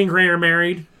 Wolverine and Jean Grey are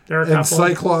married. They're a couple.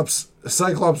 And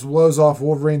Cyclops blows off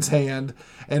Wolverine's hand,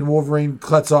 and Wolverine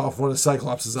cuts off one of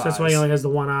Cyclops' eyes. That's why he only has the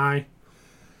one eye.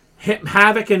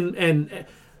 Havoc and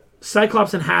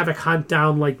Cyclops and Havoc hunt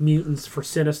down like mutants for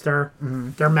Sinister.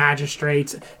 Mm-hmm. They're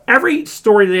magistrates. Every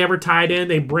story they ever tied in,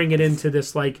 they bring it into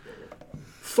this like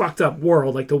fucked up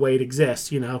world, like the way it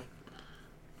exists. You know,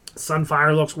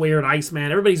 Sunfire looks weird.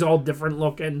 Iceman, everybody's all different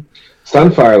looking.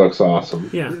 Sunfire looks awesome.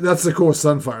 Yeah, that's the coolest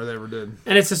Sunfire they ever did.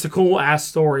 And it's just a cool ass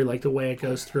story, like the way it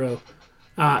goes through.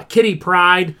 Kitty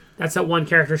Pryde, that's that one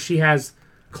character. She has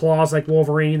claws like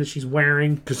Wolverine that she's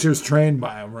wearing because she was trained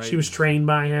by him, right? She was trained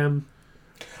by him.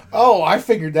 Oh, I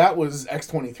figured that was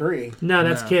X-23. No,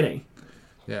 that's Kitty.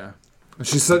 Yeah,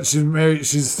 she said she's married.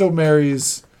 She still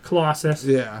marries Colossus.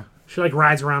 Yeah, she like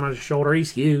rides around on his shoulder.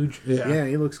 He's huge. Yeah,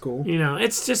 he looks cool. You know,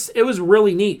 it's just it was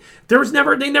really neat. They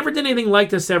never did anything like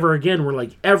this ever again. Where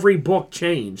like every book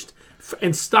changed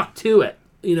and stuck to it.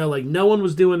 You know, like no one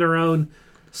was doing their own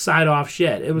side off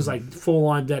shit. It was like full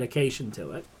on dedication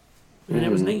to it. And it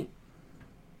was neat.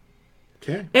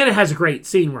 Okay. And it has a great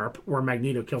scene where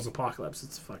Magneto kills Apocalypse.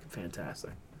 It's fucking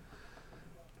fantastic.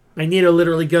 Magneto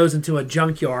literally goes into a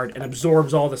junkyard and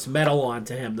absorbs all this metal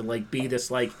onto him to like be this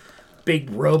like big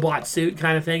robot suit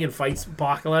kind of thing and fights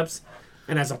Apocalypse.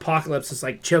 And as Apocalypse is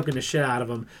like choking the shit out of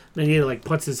him, Magneto like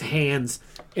puts his hands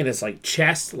in his like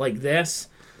chest like this,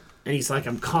 and he's like,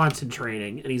 I'm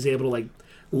concentrating, and he's able to like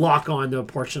lock onto a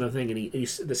portion of the thing,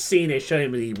 and the scene they show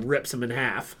him, he rips him in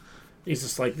half. He's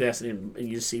just like this, and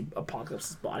you just see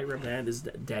Apocalypse's body ripped and his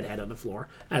dead head on the floor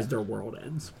as their world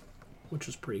ends, which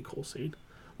was a pretty cool scene.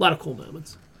 A lot of cool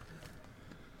moments.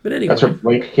 But anyway. That's where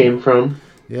Blink came from?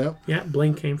 Yep. Yeah,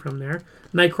 Blink came from there.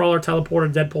 Nightcrawler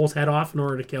teleported Deadpool's head off in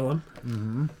order to kill him.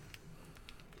 Mm-hmm.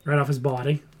 Right off his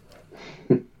body.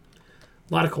 A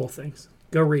lot of cool things.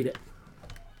 Go read it.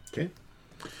 Okay.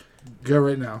 Go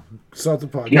right now. Start the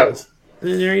podcast.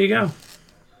 Yep. And there you go.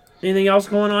 Anything else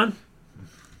going on?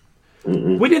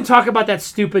 Mm-mm. We didn't talk about that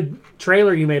stupid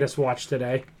trailer you made us watch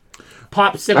today.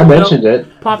 Popsicle. I mentioned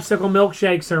it. Popsicle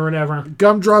milkshakes or whatever.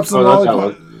 Gumdrops and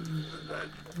lollipop.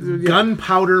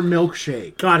 Gunpowder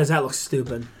milkshake. God, does that look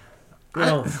stupid?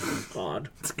 Oh, God.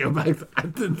 Let's go back. I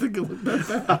didn't think it looked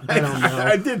that bad. I don't know.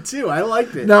 I did too. I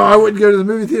liked it. No, I wouldn't go to the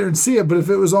movie theater and see it, but if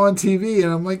it was on TV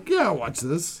and I'm like, yeah, I'll watch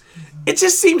this. It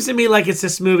just seems to me like it's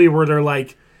this movie where they're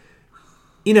like,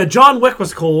 you know, John Wick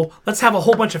was cool. Let's have a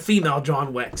whole bunch of female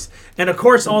John Wicks. And, of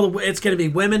course, it's going to be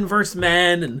women versus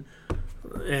men,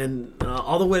 and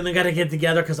all the women got to get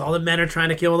together because all the men are trying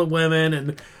to kill the women,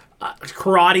 and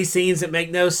karate scenes that make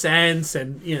no sense,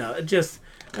 and, you know, it just...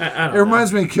 I don't It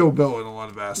reminds me of Kill Bill in a lot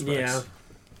of know. aspects. Yeah.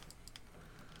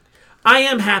 I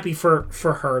am happy for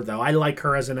her, though. I like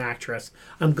her as an actress.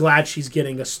 I'm glad she's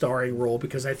getting a starring role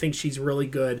because I think she's really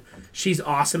good. She's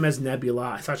awesome as Nebula.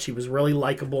 I thought she was really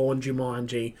likable in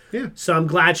Jumanji. Yeah. So I'm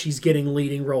glad she's getting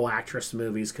leading role actress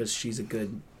movies because she's a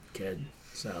good kid.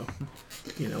 So,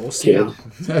 we'll see. Kid.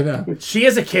 I know. She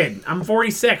is a kid. I'm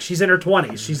 46. She's in her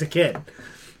 20s. She's a kid.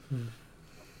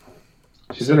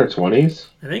 She's in her 20s?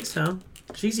 I think so.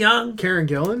 She's young. Karen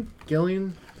Gillian?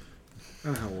 I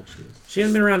don't know how old she is. She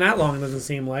hasn't been around that long, it doesn't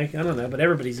seem like. I don't know, but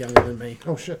everybody's younger than me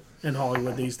Oh, shit. in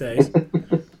Hollywood these days.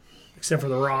 Except for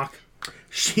The Rock.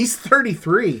 She's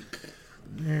 33.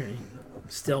 Alright.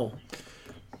 Still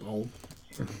old.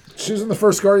 She was in the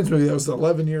first Guardians movie. That was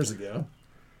 11 years ago.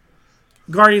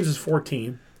 Guardians was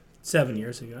 14. 7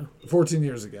 years ago. 14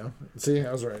 years ago. See,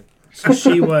 I was right. So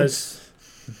she was,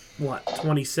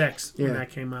 26 when Yeah.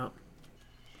 that came out.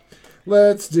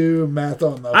 Let's do math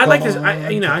on the I'd like to,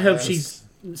 I hope podcast. she's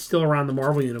still around the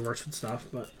Marvel Universe and stuff,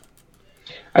 but...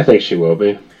 I think she will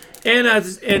be.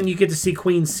 And you get to see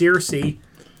Queen Circe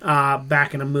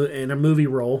back in a movie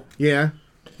role, Yeah.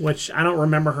 which I don't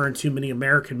remember her in too many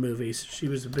American movies. She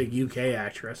was a big UK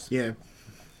actress. Yeah.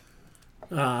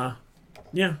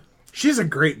 Yeah, She has a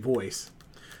great voice.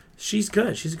 she's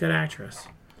good. She's a good actress.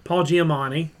 Paul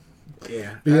Giamatti.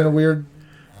 Yeah. Being a weird...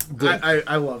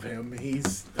 I love him.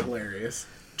 He's hilarious.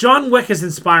 John Wick has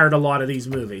inspired a lot of these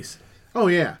movies. Oh,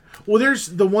 yeah. Well, there's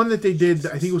the one that they did,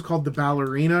 I think it was called The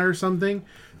Ballerina or something.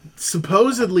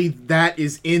 Supposedly, that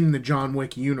is in the John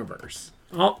Wick universe.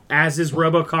 Oh, as is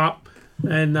RoboCop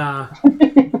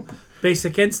and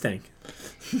Basic Instinct.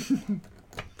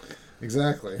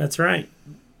 Exactly. That's right.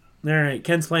 All right,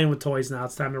 Ken's playing with toys now.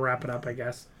 It's time to wrap it up, I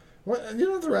guess. What? You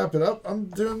don't have to wrap it up. I'm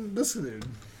doing this dude.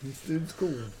 This dude's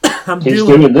cool. He's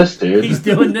doing this, dude. He's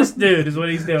doing this, dude, is what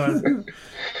he's doing.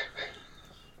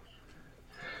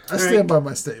 I stand by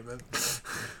my statement.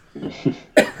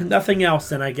 Nothing else,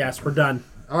 then, I guess. We're done.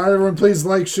 All right, everyone, please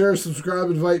like, share, subscribe,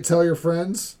 invite, tell your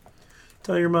friends.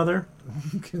 Tell your mother.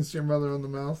 Kiss your mother on the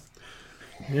mouth,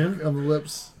 Yeah. on the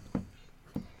lips.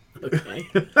 Okay.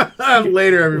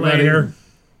 Later, everybody. Later.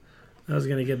 That was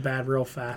going to get bad real fast.